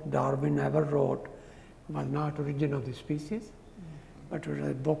first book Darwin ever wrote was not Origin of the Species, but it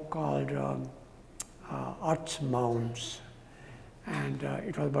was a book called Earth's Mounds, and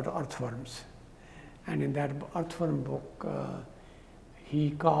it was about earthworms. And in that earthworm book,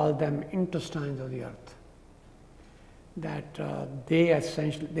 he called them intestines of the earth, that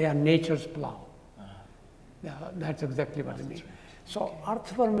they are nature's plow. That's exactly what it means. So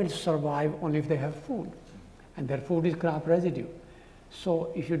earthworm will survive only if they have food, and their food is crop residue.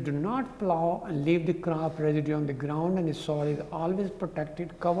 So if you do not plow and leave the crop residue on the ground, and the soil is always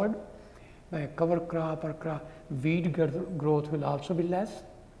protected, covered by a cover crop or crop, weed growth will also be less,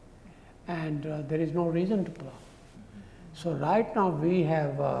 and there is no reason to plow. So right now we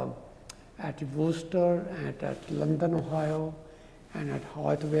have at Worcester, at London, Ohio, and at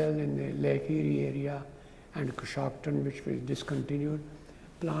Hoytville in the Lake Erie area, and Coshocton, which was discontinued,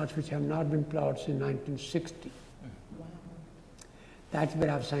 plants which have not been plowed since 1960. That's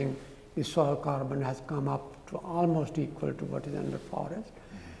where I'm saying the soil carbon has come up to almost equal to what is under forest.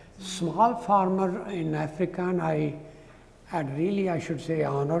 Small farmer in Africa, and I had really, I should say,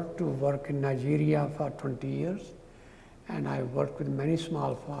 honored to work in Nigeria for 20 years, and I worked with many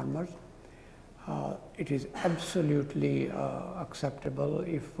small farmers. It is absolutely acceptable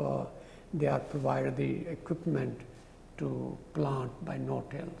if they are provided the equipment to plant by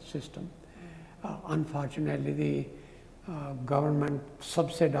no-till system. Unfortunately, the government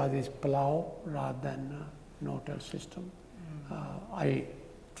subsidizes plow rather than no-till system. I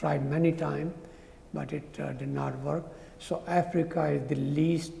tried many times, but it did not work. So Africa is the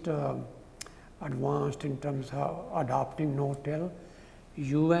least advanced in terms of adopting no-till.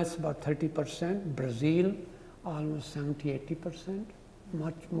 US about 30%, Brazil almost 70–80%,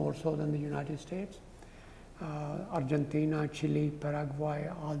 much more so than the United States. Argentina, Chile, Paraguay,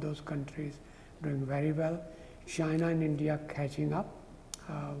 all those countries doing very well. China and India catching up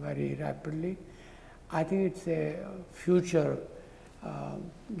very rapidly. I think it's a future,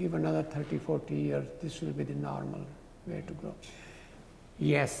 give another 30–40 years, this will be the normal way to grow.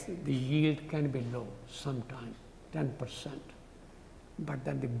 Yes, the yield can be low sometimes, 10%, but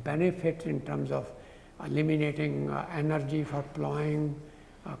then the benefit in terms of eliminating energy for plowing,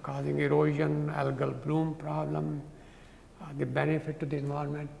 causing erosion, algal bloom problem, the benefit to the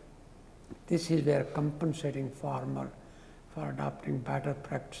environment. This is where compensating farmer for adopting better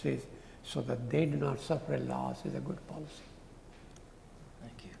practices so that they do not suffer a loss is a good policy.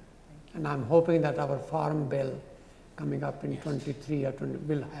 Thank you. And I'm hoping that our farm bill coming up in 23 or 20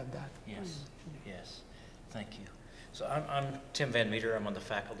 will have that. Yes, yes, thank you. So I'm Tim Van Meter, I'm on the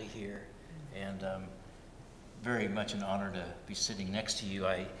faculty here, and very much an honor to be sitting next to you.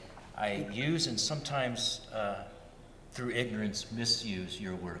 I use and sometimes through ignorance misuse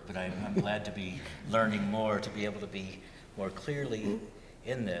your work, but I'm glad to be learning more, to be able to be more clearly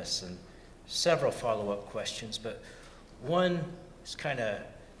in this. And several follow-up questions, but one is kind of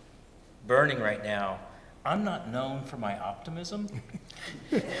burning right now. I'm not known for my optimism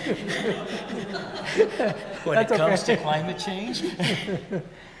when it comes to climate change.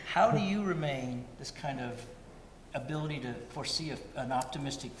 How do you remain this kind of ability to foresee an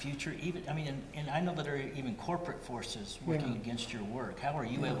optimistic future? Even, I mean, and I know that there are even corporate forces working against your work. How are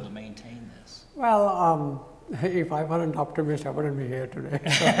you able to maintain this? Well, if I weren't an optimist, I wouldn't be here today.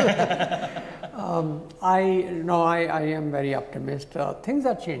 I am very optimistic. Things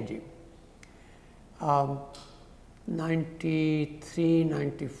are changing. 93,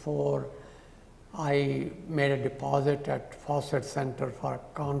 94, I made a deposit at Fawcett Center for a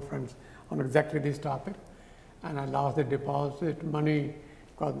conference on exactly this topic, and I lost the deposit money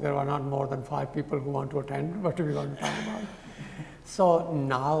because there were not more than 5 people who want to attend what we want to talk about. So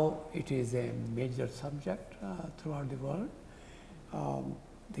now it is a major subject throughout the world.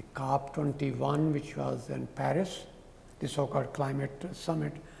 The COP21, which was in Paris, the so-called climate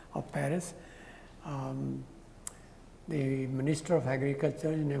summit of Paris, the Minister of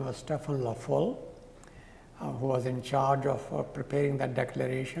Agriculture, his name was Stefan Le Foll, who was in charge of preparing that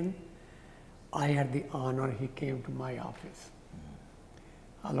declaration. I had the honor, he came to my office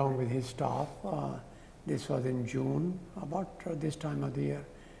along with his staff. This was in June, about this time of the year,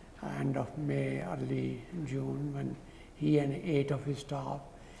 end of May, early June, when he and 8 of his staff,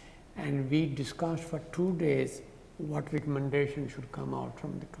 and we discussed for 2 days what recommendations should come out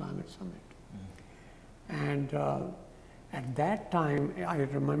from the climate summit. And at that time, I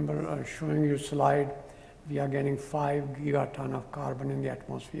remember showing you a slide, we are getting 5 gigaton of carbon in the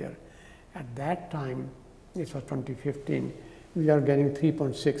atmosphere. At that time, this was 2015, we are getting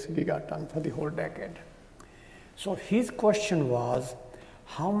 3.6 gigaton for the whole decade. So his question was,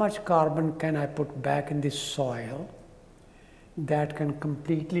 how much carbon can I put back in the soil that can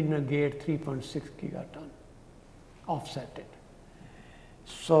completely negate 3.6 gigaton, offset it?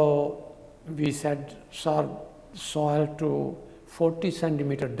 So we said, sir, soil to 40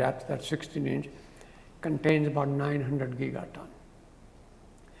 centimeter depth, that's 16 inch, contains about 900 gigaton.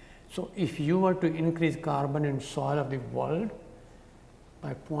 So if you were to increase carbon in soil of the world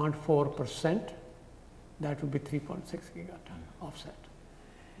by 0.4%, that would be 3.6 gigaton offset.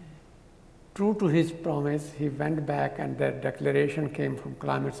 True to his promise, he went back and the declaration came from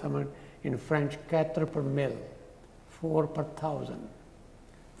Climate Summit in French, 4 per mille, 4 per thousand,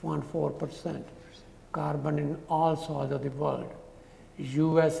 0.4% carbon in all soils of the world.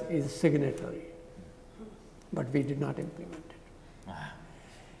 US is signatory, but we did not implement it. Wow.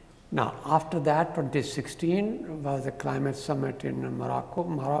 Now, after that, 2016 was a climate summit in Morocco,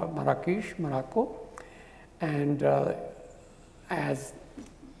 Marrakesh, Morocco, and as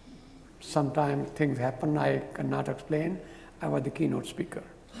sometimes things happen I cannot explain, I was the keynote speaker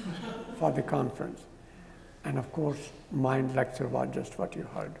for the conference. And of course, my lecture was just what you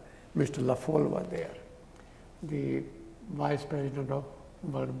heard. Mr. Le Foll was there. The Vice President of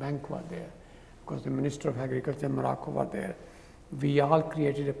World Bank was there. Of course, the Minister of Agriculture in Morocco was there. We all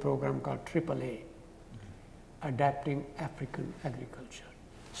created a program called AAA, Adapting African Agriculture,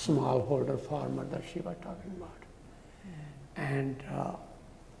 smallholder farmer that she was talking about. And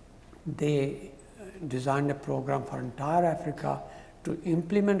they designed a program for entire Africa to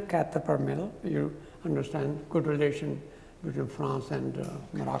implement 4 per mille. You understand, good relation between France and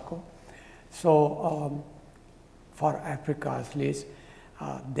Morocco. So for Africa at least,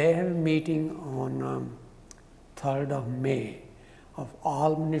 they have a meeting on 3rd of May of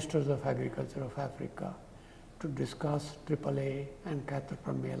all ministers of agriculture of Africa to discuss AAA and 4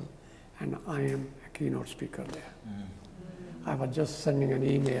 per mille, and I am a keynote speaker there. I was just sending an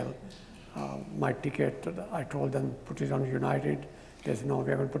email, my ticket, I told them put it on United. They said, no,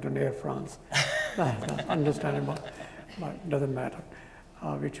 we are going to put on Air France. Understandable, but doesn't matter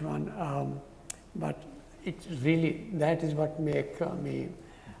which one. But it's really, that is what makes me,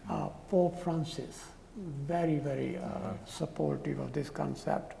 Pope Francis, very, very supportive of this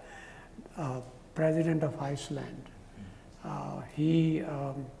concept. president of Iceland. He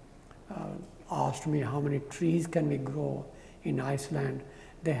asked me how many trees can we grow in Iceland.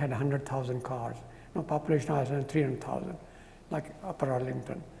 They had 100,000 cars. No, population of Iceland 300,000, like Upper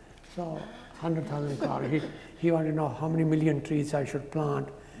Arlington. So 100,000 cars. He wanted to know how many million trees I should plant.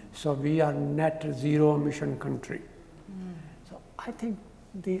 So we are net zero emission country. So I think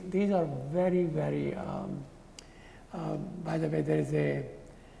these are very, very, by the way, there is a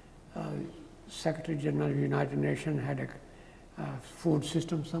Secretary General of the United Nations had a food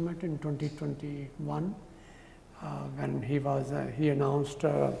system summit in 2021 when he announced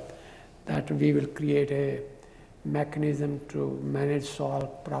that we will create a mechanism to manage soil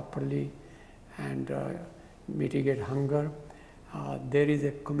properly and mitigate hunger. There is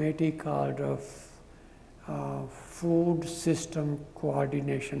a committee called Food System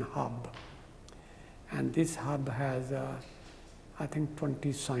Coordination Hub, and this hub has I think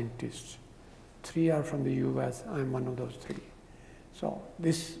 20 scientists. 3 are from the US, I'm one of those 3. So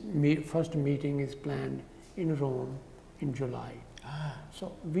this first meeting is planned in Rome in July.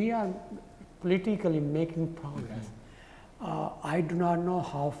 So we are politically making progress. I do not know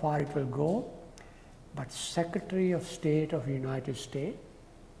how far it will go, but Secretary of State of the United States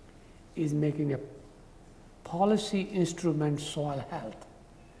is making a policy instrument soil health.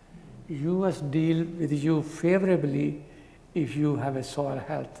 US deal with you favorably if you have a soil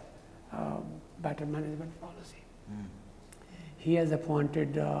health better management policy. He has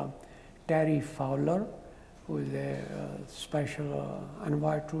appointed Terry Fowler, who is a special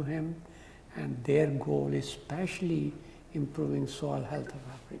envoy to him, and their goal is especially improving soil health of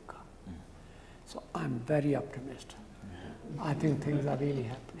Africa. So I'm very optimistic. I think things are really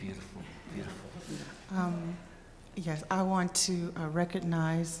happening. Beautiful, beautiful. Yes, I want to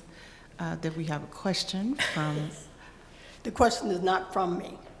recognize that we have a question from. The question is not from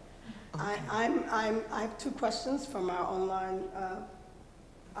me. Okay. I have 2 questions from our online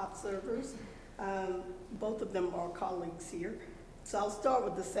observers. Both of them are colleagues here. So I'll start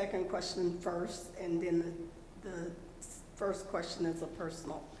with the second question first, and then the first question is a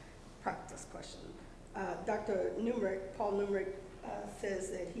personal practice question. Dr. Paul Numerick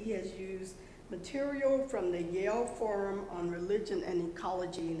says that he has used material from the Yale Forum on Religion and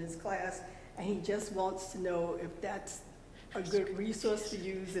Ecology in his class, and he just wants to know if that's a good resource to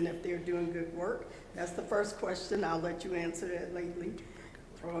use and if they're doing good work. That's the first question. I'll let you answer that lately.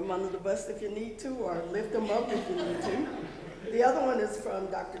 Throw them under the bus if you need to, or lift them up if you need to. The other one is from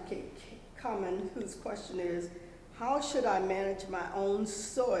Dr. Kate Common, whose question is, how should I manage my own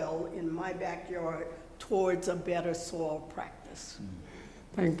soil in my backyard towards a better soil practice?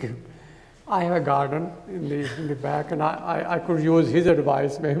 Thank you. I have a garden in the back, and I could use his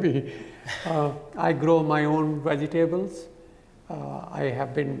advice maybe. I grow my own vegetables. I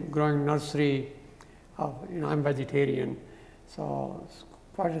have been growing nursery. I'm vegetarian, so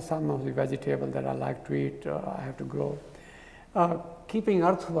quite some of the vegetables that I like to eat, I have to grow. Keeping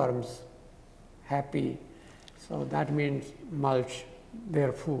earthworms happy, so that means mulch,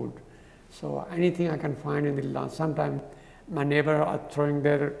 their food. So anything I can find in the lawn. Sometimes my neighbor are throwing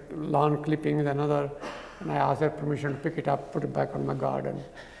their lawn clippings, and I ask their permission to pick it up, put it back on my garden.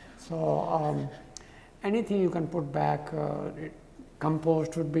 So anything you can put back,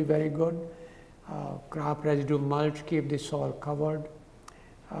 compost would be very good. Crop residue mulch, keep the soil covered.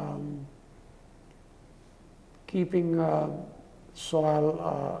 Keeping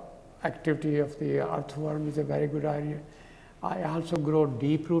soil activity of the earthworm is a very good idea. I also grow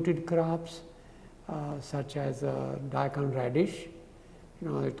deep-rooted crops such as daikon radish.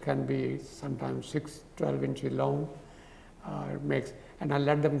 It can be sometimes 6-12 inches long. And I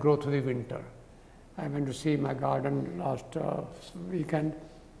let them grow through the winter. I went to see my garden last weekend.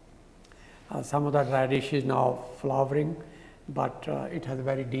 Some of that radish is now flowering, but it has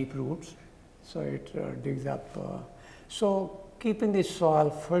very deep roots, so it digs up. So keeping the soil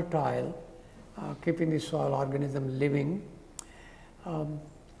fertile, keeping the soil organism living.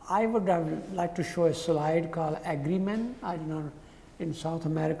 I would like to show a slide called Agrimen. I don't know, in South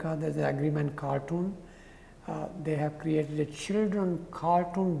America there's an Agrimen cartoon. They have created a children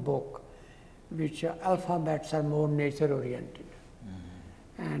cartoon book which alphabets are more nature oriented.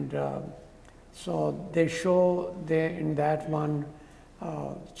 And so they show in that one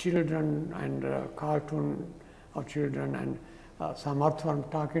children and cartoon of children and some earthworm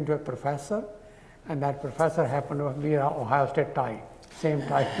talking to a professor, and that professor happened to be an Ohio State tie, same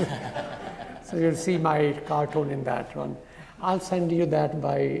tie. So you'll see my cartoon in that one. I'll send you that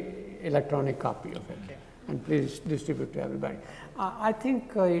by electronic copy of it, and please distribute to everybody. I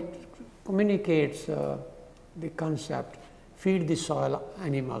think it communicates the concept, feed the soil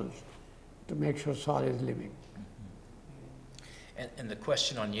animals to make sure soil is living. And the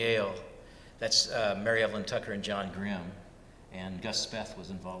question on Yale, that's Mary Evelyn Tucker and John Grimm, and Gus Speth was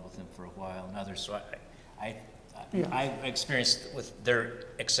involved with them for a while, and others. So I experienced with they're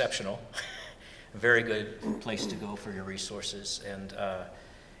exceptional, very good place to go for your resources, and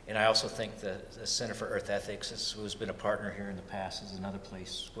I also think the Center for Earth Ethics, who's been a partner here in the past, is another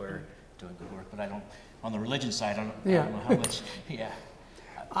place where doing good work. But I don't, on the religion side, I don't know how much. Yeah.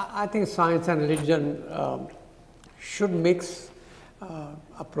 I think science and religion should mix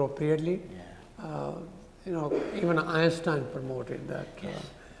appropriately. Yeah. You know, even Einstein promoted that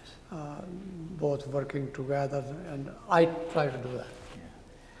both working together, and I try to do that.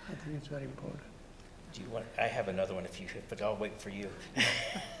 Yeah. I think it's very important. Do you want? I have another one if you could, but I'll wait for you.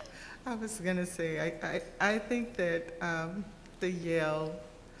 I was going to say, I think that the Yale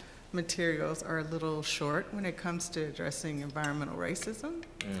materials are a little short when it comes to addressing environmental racism.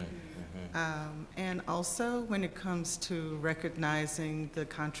 And also when it comes to recognizing the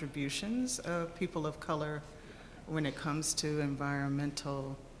contributions of people of color when it comes to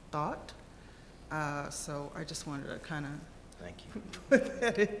environmental thought. So I just wanted to kind of Thank you. put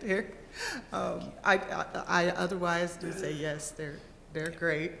that in there. I otherwise do say yes, they're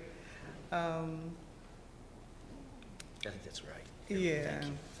great. I think that's right. Yeah. Thank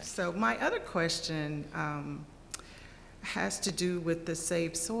you. So my other question has to do with the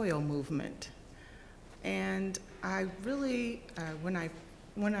Save Soil movement. And I really, when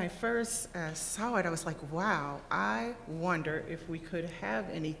I first saw it, I was like, wow, I wonder if we could have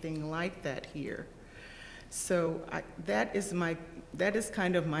anything like that here. So that is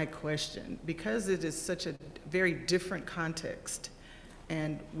kind of my question, because it is such a very different context,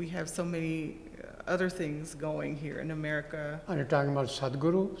 and we have so many other things going here in America. Are you talking about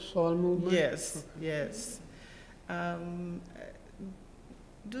Sadhguru soil movement? Yes, yes.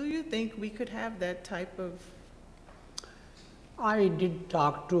 Do you think we could have that type of? I did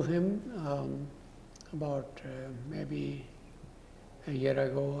talk to him about maybe a year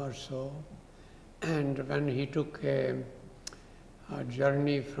ago or so, and when he took a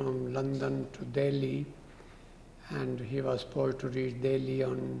journey from London to Delhi, and he was supposed to reach Delhi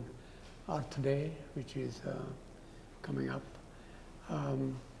on Earth Day, which is coming up.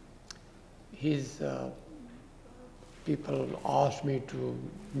 His people asked me to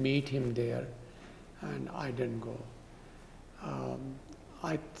meet him there, and I didn't go.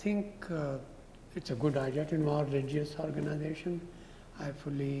 I think it's a good idea to involve religious organization. I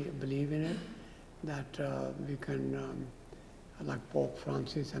fully believe in it, that we can, like Pope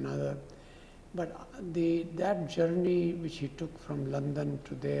Francis and other. But that journey which he took from London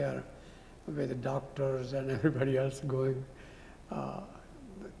to there, with the doctors and everybody else going,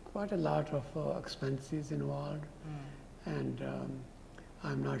 quite a lot of expenses involved, and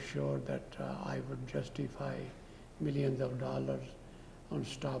I'm not sure that I would justify millions of dollars on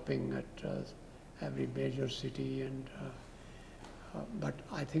stopping at every major city. And but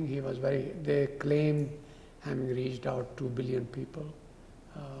I think he was they claim having reached out 2 billion people,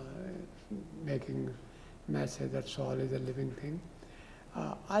 making message that soil is a living thing.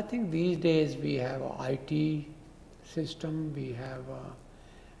 I think these days we have an IT system, we have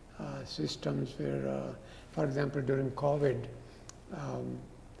systems where, for example, during COVID,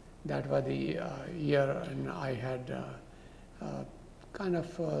 that was the year, and I had kind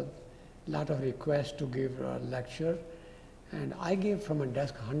of a lot of requests to give a lecture, and I gave from a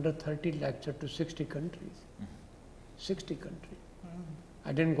desk 130 lectures to 60 countries. 60 countries.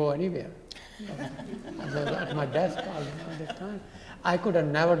 I didn't go anywhere. I was at my desk all the time. I could have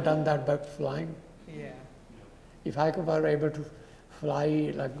never done that by flying. Yeah. If I were able to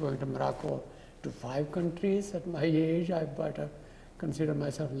fly, like going to Morocco, to 5 countries at my age, I better consider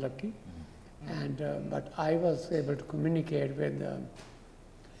myself lucky. And but I was able to communicate with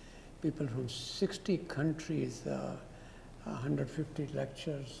people from 60 countries, 150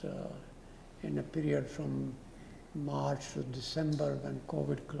 lectures in a period from March to December when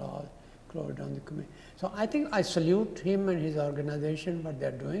COVID closed down the community. So I think I salute him and his organization, what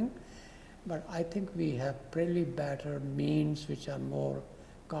they're doing, but I think we have probably better means which are more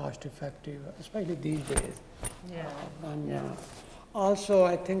cost effective, especially these days. Yeah. Also,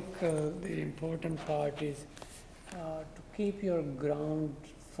 I think the important part is to keep your ground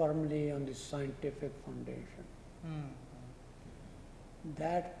firmly on the scientific foundation.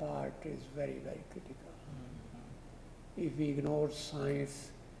 That part is very, very critical. If we ignore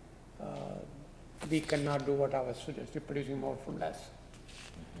science, we cannot do what I was suggesting, producing more from less.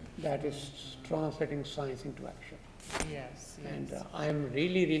 That is translating science into action. Yes. And I'm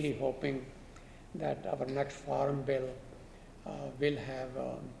really, really hoping that our next farm bill will have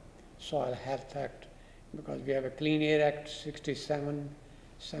Soil Health Act, because we have a Clean Air Act 67,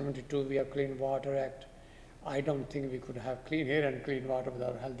 72 we have Clean Water Act. I don't think we could have clean air and clean water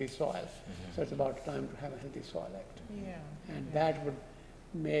without healthy soil. So it's about time to have a Healthy Soil Act. Yeah. And that would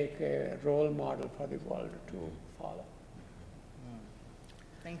make a role model for the world to follow.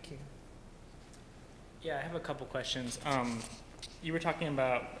 Thank you. Yeah, I have a couple questions. You were talking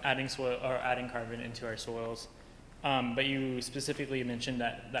about adding soil or adding carbon into our soils, but you specifically mentioned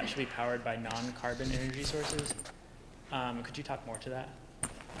that that should be powered by non-carbon energy sources. Could you talk more to that?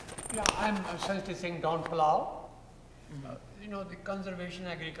 Yeah, I'm essentially saying don't plow. You know, the conservation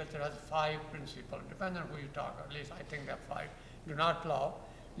agriculture has 5 principles, depending on who you talk, at least I think there are 5. Do not plow,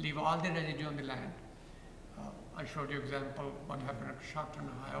 leave all the residue on the land. I showed you example what happened at Stockton,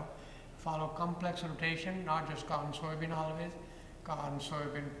 Ohio. Follow complex rotation, not just corn, soybean always, corn,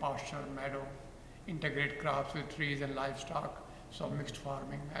 soybean, pasture, meadow, integrate crops with trees and livestock, so mixed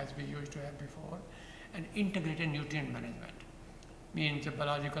farming as we used to have before, and integrated nutrient management. Means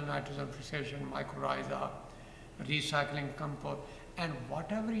biological nitrogen fixation, mycorrhiza, recycling compost, and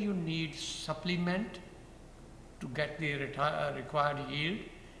whatever you need supplement to get the required yield,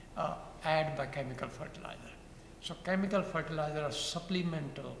 add by chemical fertilizer. So chemical fertilizer are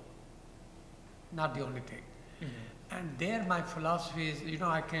supplemental, not the only thing. And there my philosophy is, you know,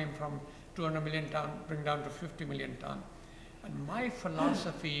 I came from 200 million ton, bring down to 50 million ton. And my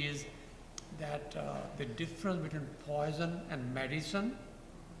philosophy is that the difference between poison and medicine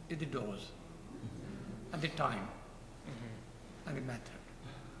is the dose and the time and the method.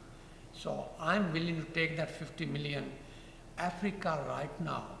 So I'm willing to take that 50 million. Africa right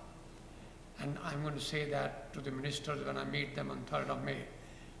now, and I'm going to say that to the ministers when I meet them on 3rd of May,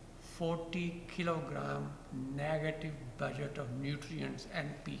 40 kilogram negative budget of nutrients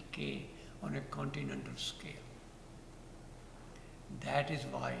NPK on a continental scale. That is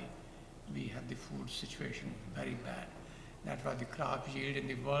why we have the food situation very bad. That's why the crop yield in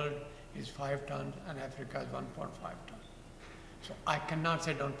the world is 5 tons and Africa is 1.5 tons. So I cannot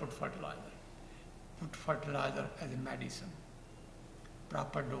say don't put fertilizer. Put fertilizer as a medicine.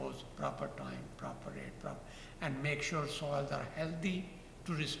 Proper dose, proper time, proper rate, and make sure soils are healthy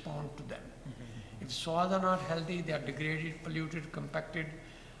to respond to them. If soils are not healthy, they are degraded, polluted, compacted,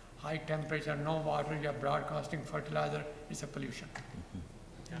 high temperature, no water, you are broadcasting fertilizer, it's a pollution.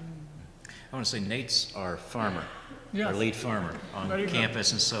 I want to say Nate's our farmer, our Yes. lead farmer on Very good.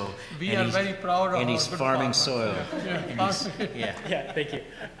 campus, and so We are very proud of and our he's good farming farmers. soil. Yeah. And he's- yeah. Yeah, thank you.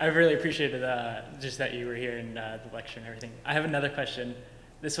 I really appreciated just that you were here in the lecture and everything. I have another question.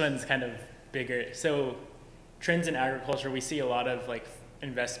 This one's kind of bigger. So trends in agriculture, we see a lot of like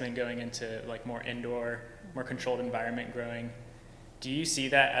investment going into like more indoor, more controlled environment growing. Do you see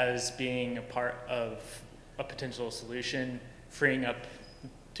that as being a part of a potential solution, freeing up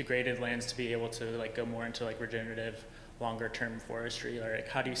degraded lands to be able to like go more into like regenerative, longer term forestry? Or like,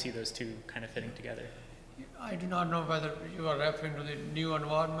 how do you see those two kind of fitting together? I do not know whether you are referring to the new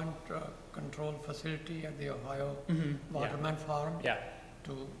environment control facility at the Ohio Waterman Farm Yeah.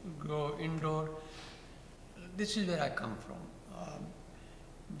 to go indoor. This is where I come from.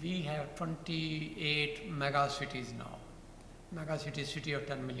 We have 28 mega cities now. Mega city, city of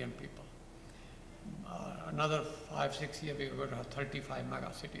 10 million people. Another 5-6 years, we're going to have 35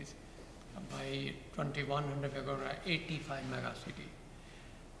 mega cities. By 2100, we're going to have 85 mega cities.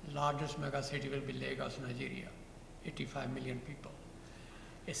 Largest mega city will be Lagos, Nigeria, 85 million people.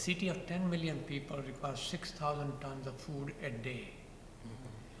 A city of 10 million people requires 6,000 tons of food a day.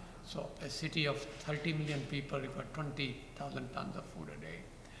 So a city of 30 million people requires 20,000 tons of food a day.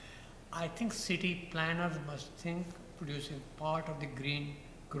 I think city planners must think producing part of the green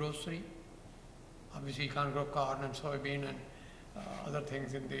grocery. Obviously you can't grow corn and soybean and other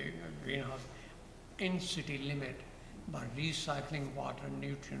things in the greenhouse in city limit, by recycling water and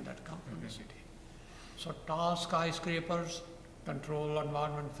nutrient that come from the city. So tall skyscrapers, control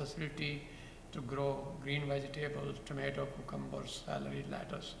environment facility to grow green vegetables, tomato, cucumbers, celery,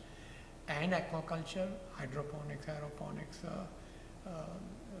 lettuce, and aquaculture, hydroponics, aeroponics,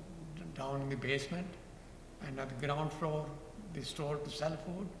 down in the basement, and at the ground floor, the store to sell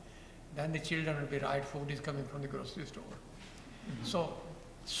food. Then the children will be right, food is coming from the grocery store. So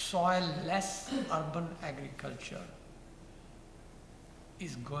soil-less urban agriculture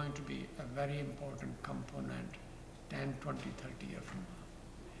is going to be a very important component 10, 20, 30 years from now.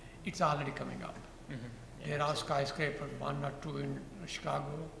 It's already coming up. There are skyscrapers, 1 or 2 in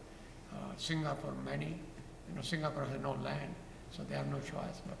Chicago, Singapore, many. You know, Singapore has no land, so they have no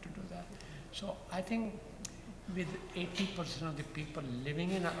choice but to do that. So I think with 80% of the people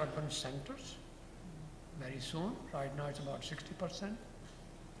living in urban centers, very soon, right now it's about 60%,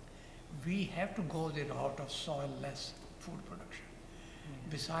 we have to go the route of soil-less food production.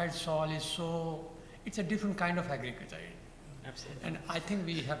 Besides, soil is so, it's a different kind of agriculture. Absolutely. And I think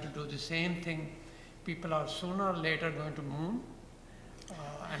we have to do the same thing. People are sooner or later going to moon,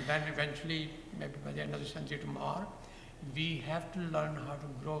 and then eventually, maybe by the end of the century to Mars. We have to learn how to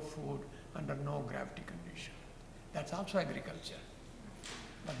grow food under no gravity condition. That's also agriculture.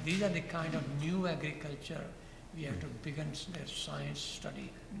 But these are the kind of new agriculture we have to begin their science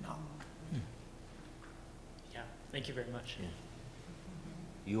study now. Yeah, thank you very much. Yeah.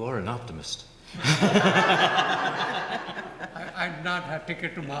 You are an optimist. I've not had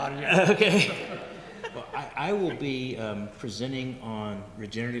ticket to Mars yet. Okay. Well, I will be presenting on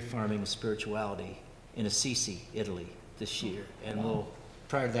regenerative farming and spirituality in Assisi, Italy, this year. And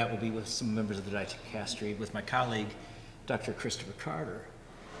prior to that, we'll be with some members of the dicastery with my colleague, Dr. Christopher Carter.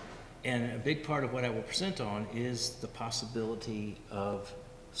 And a big part of what I will present on is the possibility of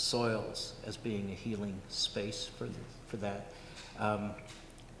soils as being a healing space for that.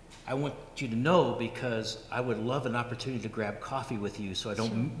 I want you to know, because I would love an opportunity to grab coffee with you so I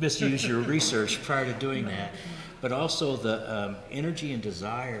don't misuse your research prior to doing that, but also the energy and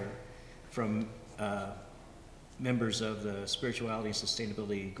desire from members of the Spirituality and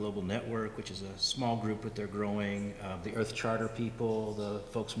Sustainability Global Network, which is a small group that they're growing, the Earth Charter people, the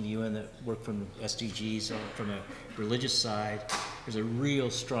folks from the UN that work from SDGs from a religious side. There's a real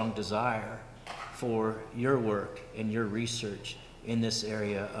strong desire for your work and your research in this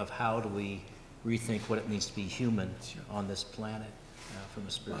area of how do we rethink what it means to be human on this planet from a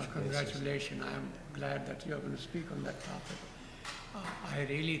spiritual basis. Congratulations. I am glad that you are going to speak on that topic. I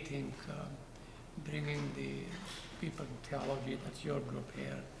really think bringing the people in theology, that's your group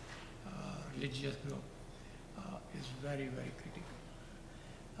here, religious group, is very, very critical.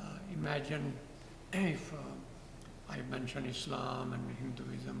 Imagine if I mentioned Islam and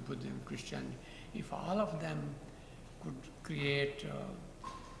Hinduism, Buddhism, Christianity, if all of them could create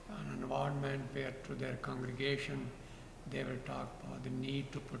an environment where to their congregation they will talk about the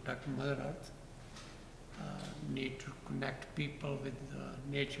need to protect Mother Earth, need to connect people with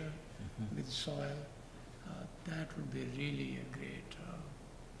nature, with soil. That would be really a great,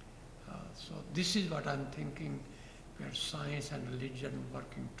 so this is what I'm thinking, where science and religion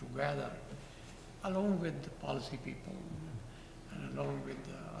working together, along with the policy people and along with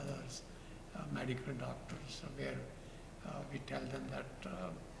the others, medical doctors, where we tell them that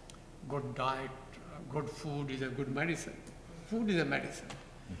good diet, good food is a good medicine. Food is a medicine.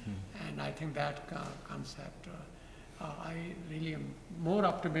 And I think that concept, I really am more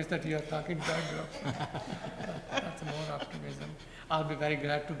optimistic that you are talking to that group. That's more optimism. I'll be very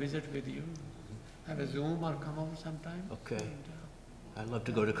glad to visit with you. Have a Zoom or come over sometime. Okay. And, I'd love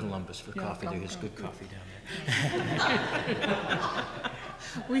to go to Columbus for coffee. There's good coffee down there.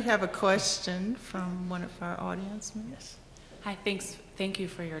 We have a question from one of our audience members. Hi, thank you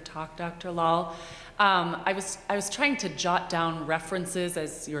for your talk, Dr. Lal. I was trying to jot down references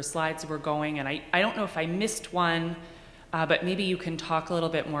as your slides were going, and I don't know if I missed one, but maybe you can talk a little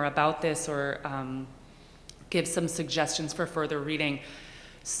bit more about this or give some suggestions for further reading.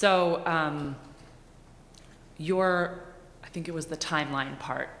 So I think it was the timeline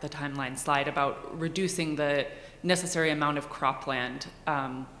part, the timeline slide about reducing the necessary amount of cropland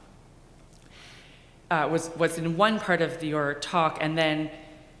was in one part of your talk, and then,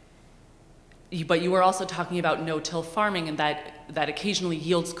 but you were also talking about no-till farming and that occasionally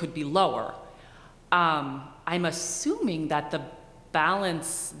yields could be lower. I'm assuming that the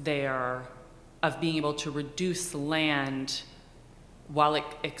balance there of being able to reduce land while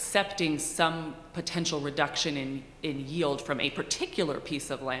accepting some potential reduction in yield from a particular piece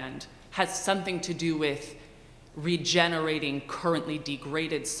of land has something to do with regenerating currently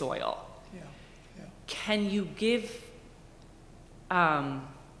degraded soil. Can you give, well,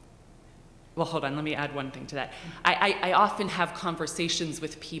 hold on, let me add one thing to that. I often have conversations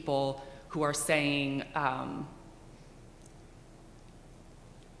with people who are saying,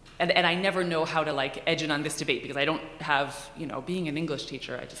 and I never know how to like edge in on this debate because I don't have, being an English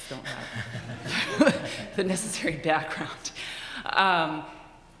teacher, I just don't have the necessary background.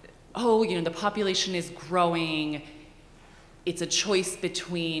 The population is growing. It's a choice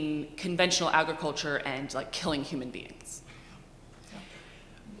between conventional agriculture and like killing human beings.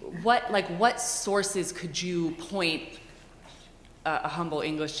 What sources could you point a humble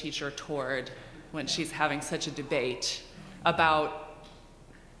English teacher toward when she's having such a debate about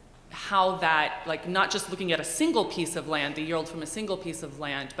how that, like not just looking at a single piece of land, the yield from a single piece of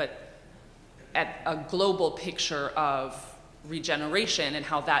land, but at a global picture of regeneration and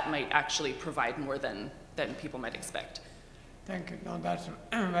how that might actually provide more than people might expect? Thank you. No, that's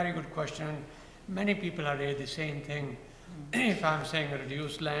a very good question. Many people are raised the same thing. If I'm saying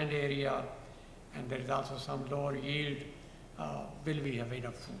reduced land area and there is also some lower yield, will we have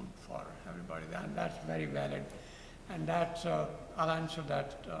enough food for everybody? And that's very valid. And that's, I'll answer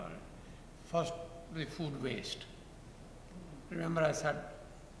that first, the food waste. Remember I said,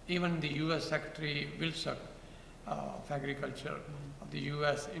 even the US Secretary Wilson of Agriculture of the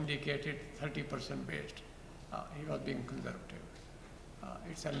US indicated 30% waste. He was being conservative.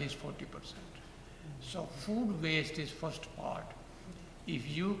 It's at least 40%. So food waste is first part. If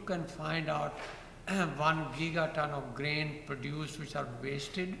you can find out 1 gigaton of grain produced which are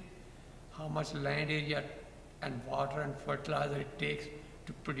wasted, how much land area and water and fertilizer it takes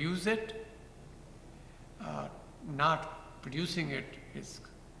to produce it, not producing it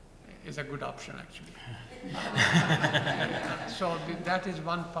is a good option actually. So that is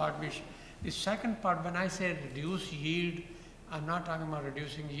one part which, the second part, when I say reduce yield, I'm not talking about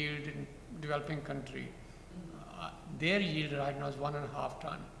reducing yield in developing country. Their yield right now is 1.5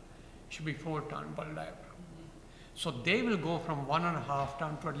 ton. It should be 4 ton per level. So they will go from 1.5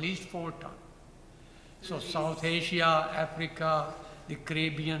 ton to at least 4 ton. So South Asia, Africa, the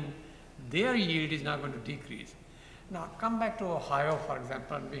Caribbean, their yield is not going to decrease. Now come back to Ohio, for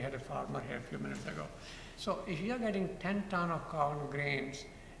example, and we had a farmer here a few minutes ago. So if you are getting 10 ton of corn grains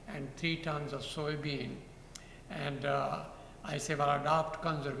and 3 tons of soybean, and I say, well, adopt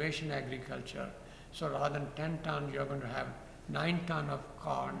conservation agriculture. So rather than 10 tons, you're going to have 9 ton of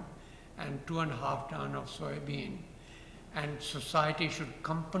corn and 2.5 ton of soybean. And society should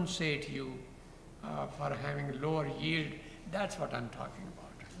compensate you for having lower yield. That's what I'm talking about.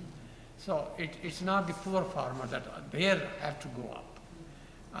 So it's not the poor farmer that they have to go up.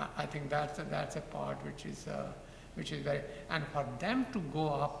 I think that's a part which is very, and for them to go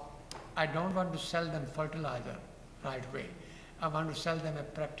up, I don't want to sell them fertilizer right away. I want to sell them a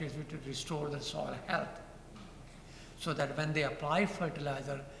practice which will restore the soil health, so that when they apply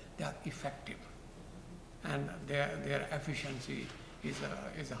fertilizer, they are effective and their efficiency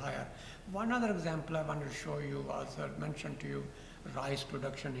is higher. One other example I wanted to show you was mentioned to you, rice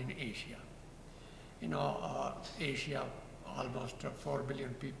production in Asia. You know, Asia, almost 4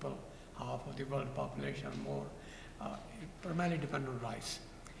 billion people, half of the world population or more, primarily depend on rice.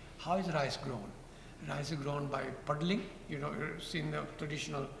 How is rice grown? Rice is grown by puddling. You know, you've seen the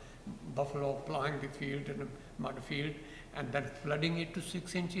traditional buffalo plowing the field in a mud field and then flooding it to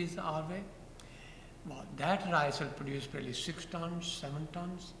 6 inches all the way. Well, that rice will produce probably 6 tons, 7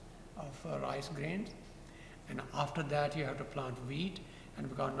 tons of rice grains. And after that, you have to plant wheat. And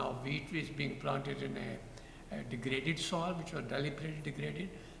because now wheat is being planted in a degraded soil, which was deliberately degraded,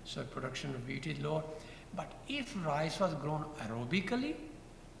 so production of wheat is lower. But if rice was grown aerobically,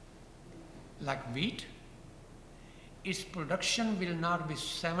 like wheat, its production will not be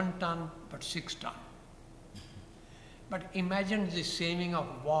 7 ton, but 6 ton. But imagine the saving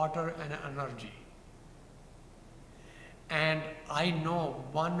of water and energy. And I know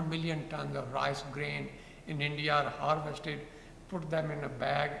 1 million tons of rice grain in India are harvested, put them in a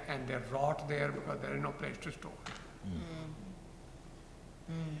bag, and they rot there because there is no place to store.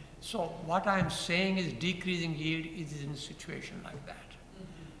 So what I am saying is decreasing yield is in a situation like that.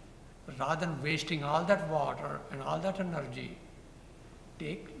 Rather than wasting all that water and all that energy,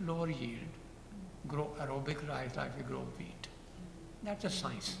 take lower yield, grow aerobic rice like we grow wheat. That's a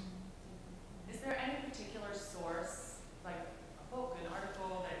science. Is there any particular source, like a book, an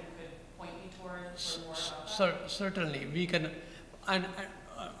article that you could point me towards for more about that? Certainly, we can, and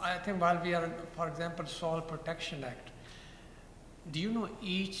I think while we are, for example, Soil Protection Act, do you know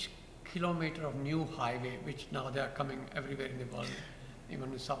each kilometer of new highway, which now they are coming everywhere in the world,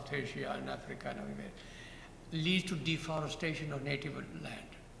 even in South Asia and Africa and everywhere, leads to deforestation of native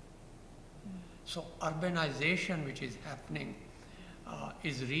land. So urbanization which is happening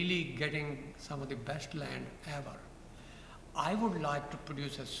is really getting some of the best land ever. I would like to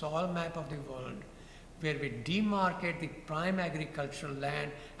produce a soil map of the world where we demarcate the prime agricultural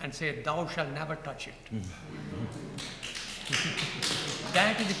land and say, thou shalt never touch it.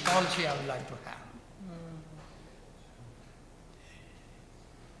 That is the policy I would like to have.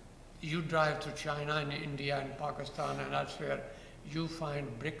 You drive to China and India and Pakistan and elsewhere, you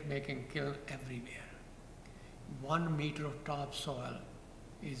find brick making kiln everywhere. 1 meter of topsoil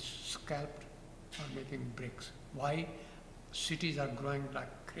is scalped for making bricks. Why? Cities are growing like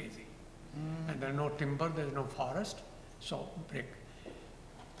crazy. And there is no timber, there is no forest, so brick.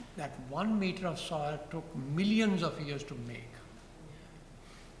 That 1 meter of soil took millions of years to make.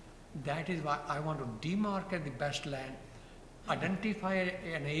 That is why I want to demarcate the best land, identify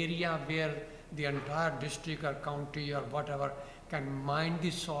an area where the entire district or county or whatever can mine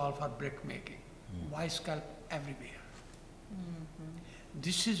the soil for brick making. Why scalp everywhere?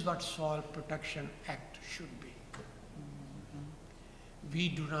 This is what Soil Protection Act should be. We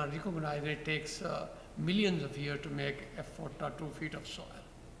do not recognize it takes millions of years to make a foot or 2 feet of soil.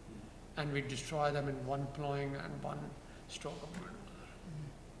 And we destroy them in one plowing and one stroke of manure.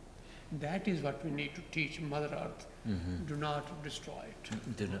 That is what we need to teach Mother Earth. Do not destroy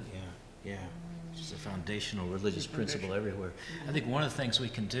it. Yeah. It's just a foundational religious principle everywhere. I think one of the things we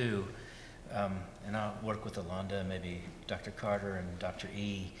can do, and I'll work with Alonda, maybe Dr. Carter and Dr.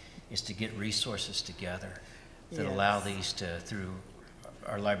 E, is to get resources together that allow these to, through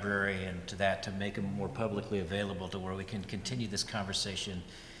our library and to that, to make them more publicly available to where we can continue this conversation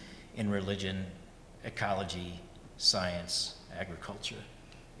in religion, ecology, science, agriculture,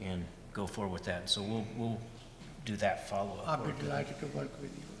 and go forward with that. So we'll do that follow-up. I'll be delighted to work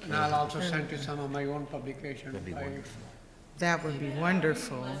with you. And I'll also send you some of my own publications. That'd be wonderful. That would be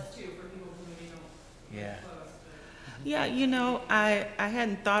wonderful. Yeah. Yeah, you know, I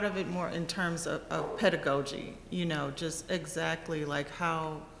hadn't thought of it more in terms of pedagogy, you know, just exactly like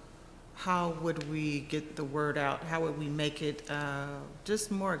how would we get the word out? How would we make it just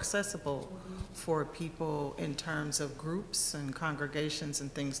more accessible for people in terms of groups and congregations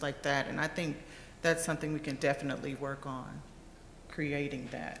and things like that? And I think that's something we can definitely work on, creating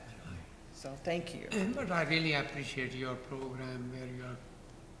that. So thank you. But I really appreciate your program where you're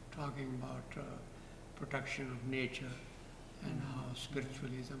talking about protection of nature and how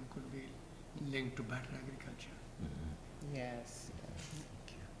spiritualism could be linked to better agriculture. Yes.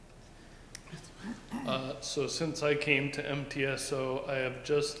 So since I came to MTSO, I have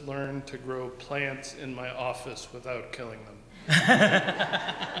just learned to grow plants in my office without killing them.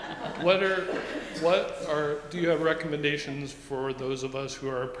 Do you have recommendations for those of us who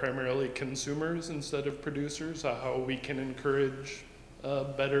are primarily consumers instead of producers, how we can encourage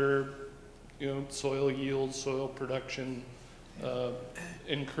better, soil yield, soil production,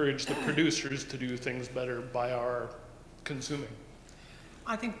 encourage the producers to do things better by our consuming?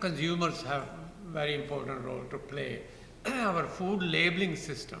 I think consumers have a very important role to play. Our food labeling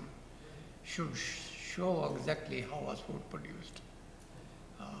system should show exactly how was food produced,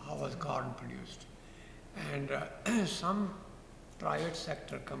 how was corn produced. And some private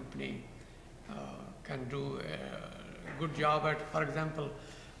sector company can do a good job at, for example,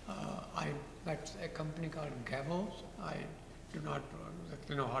 I met a company called Gavos. I do not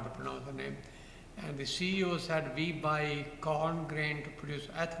exactly know how to pronounce the name. And the CEO said, we buy corn grain to produce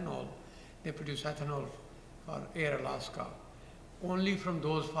ethanol. They produce ethanol for Air Alaska, only from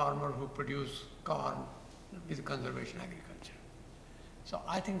those farmers who produce corn with conservation agriculture. So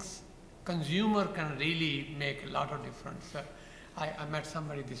I think consumer can really make a lot of difference. I met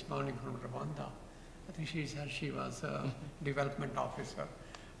somebody this morning from Rwanda. I think she said she was a development officer.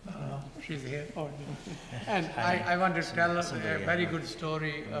 She's here. And I want to tell a very good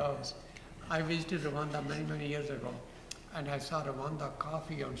story. I visited Rwanda many, many years ago, and I saw Rwanda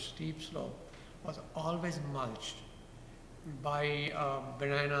coffee on steep slope was always mulched by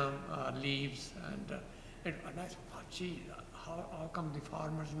banana leaves, and I thought, gee, how come the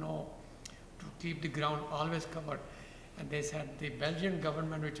farmers know to keep the ground always covered? And they said the Belgian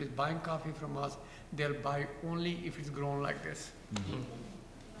government, which is buying coffee from us, they'll buy only if it's grown like this.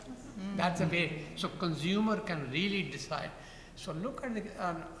 That's the way. So consumer can really decide. So look at the,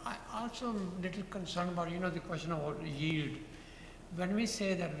 I also am a little concerned about, the question of yield. When we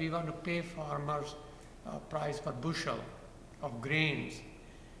say that we want to pay farmers a price per bushel of grains,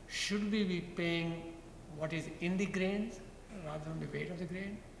 should we be paying what is in the grains rather than the weight of the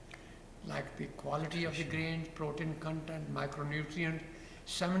grain? Like the quality of the grains, protein content, micronutrients,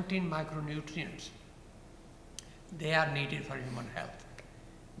 17 micronutrients. They are needed for human health.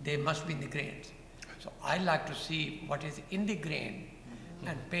 They must be in the grains. So I like to see what is in the grain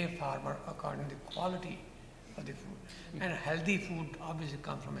and pay farmer according to the quality of the food. And healthy food obviously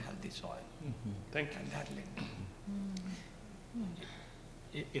comes from a healthy soil. Thank you. And that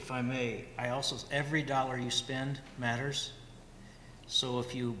link. If I may, every dollar you spend matters. So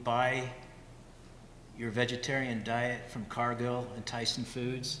if you buy your vegetarian diet from Cargill and Tyson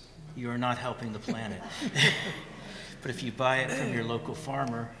Foods, you are not helping the planet. But if you buy it from your local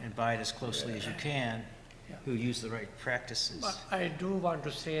farmer and buy it as closely as you can, who use the right practices. But I do want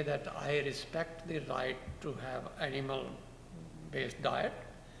to say that I respect the right to have animal-based diet,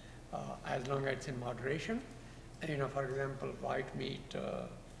 as long as it's in moderation. For example, white meat,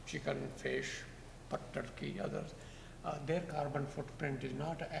 chicken, fish, turkey, others, their carbon footprint is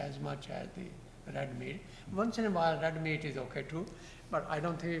not as much as the red meat. Once in a while, red meat is okay too, but I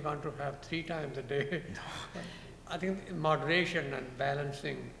don't think we want to have 3 times a day. I think moderation and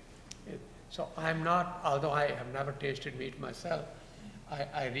balancing. So I'm not, although I have never tasted meat myself,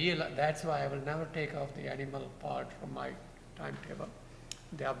 I realize that's why I will never take off the animal part from my timetable.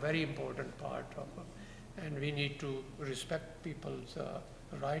 They are very important part of, and we need to respect people's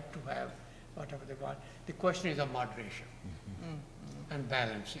right to have whatever they want. The question is of moderation and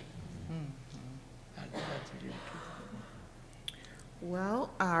balancing. And that's really key. Well,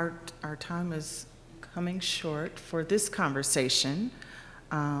 our time is coming short for this conversation.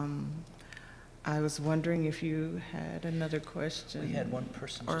 I was wondering if you had another question. We had one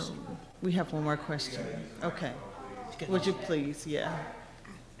person Or just. we have one more question. Okay. Would you please? Yeah.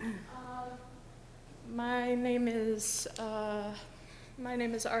 My name is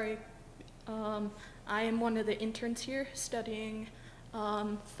Ari. I am one of the interns here studying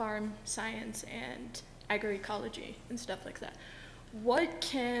farm science and agroecology and stuff like that. What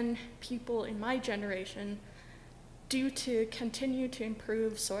can people in my generation do to continue to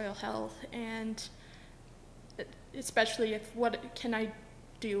improve soil health, and especially what can I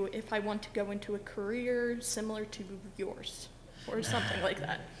do if I want to go into a career similar to yours or something like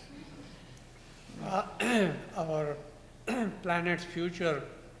that? Our planet's future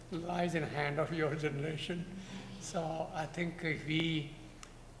lies in the hand of your generation. So I think if we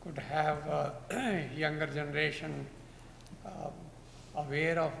could have a younger generation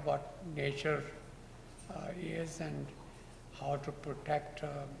aware of what nature is and how to protect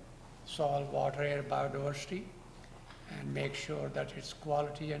soil, water, air, biodiversity, and make sure that its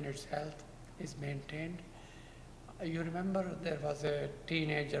quality and its health is maintained. You remember there was a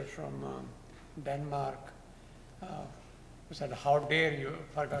teenager from Denmark who said, "How dare you,"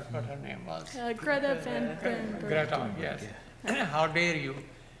 forgot what her name was. Greta Van Greta, yes. How dare you?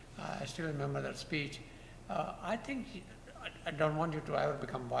 I still remember that speech. I think, I don't want you to ever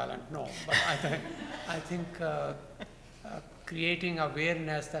become violent, no, but I think creating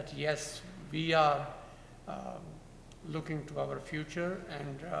awareness that yes, we are looking to our future,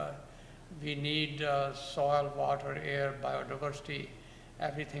 and we need soil, water, air, biodiversity,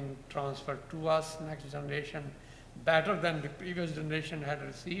 everything transferred to us, next generation, better than the previous generation had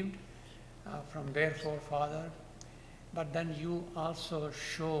received from their forefather. But then you also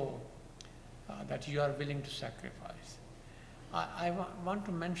show that you are willing to sacrifice. I want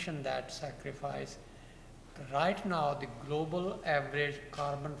to mention that sacrifice. Right now, the global average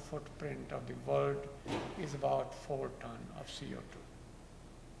carbon footprint of the world is about 4 tons of CO2.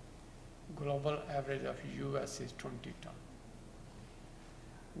 Global average of US is 20 tons.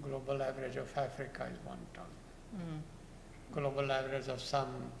 Global average of Africa is 1 ton. Global average of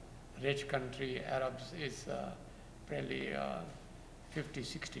some rich country, Arabs, is probably 50,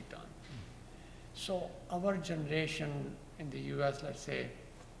 60 tons. So our generation in the US, let's say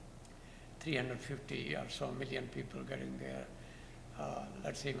 350 or so million people getting there,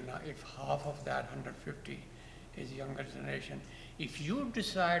 let's say even if half of that 150 is younger generation, if you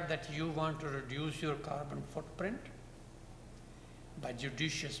decide that you want to reduce your carbon footprint by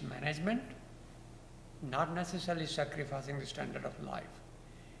judicious management, not necessarily sacrificing the standard of life,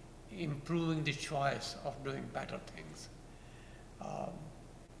 improving the choice of doing better things,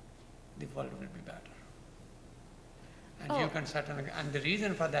 the world will be better. And you can certainly, and the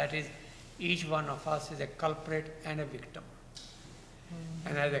reason for that is each one of us is a culprit and a victim.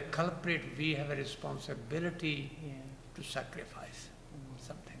 And as a culprit, we have a responsibility to sacrifice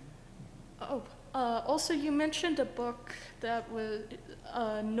something. Also, you mentioned a book that was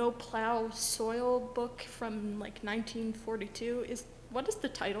a No Plow Soil book from like 1942. What is the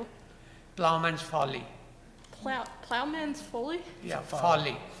title? Plowman's Folly. Plowman's Folly? Yeah,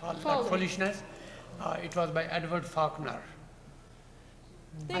 folly. Like foolishness. It was by Edward Faulkner.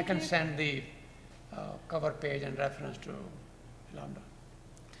 I can send the cover page and reference to Yolanda.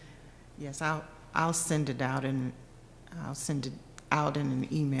 Yes, I'll send it out, and I'll send it out in an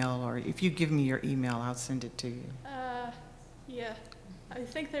email, or if you give me your email, I'll send it to you. Yeah. I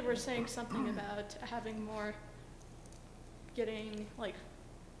think they were saying something about having more, getting like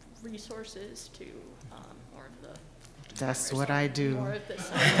resources to more of the. That's what I do. More of this.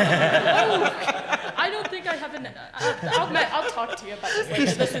 I don't think I have I'll talk to you about this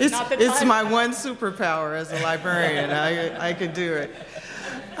later. This is not the time. It's my one superpower as a librarian. I could do it.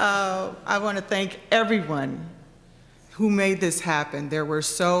 I want to thank everyone who made this happen. There were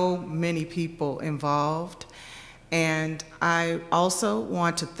so many people involved. And I also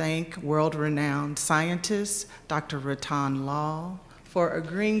want to thank world-renowned scientist, Dr. Rattan Lal, for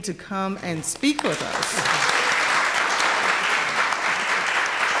agreeing to come and speak with us.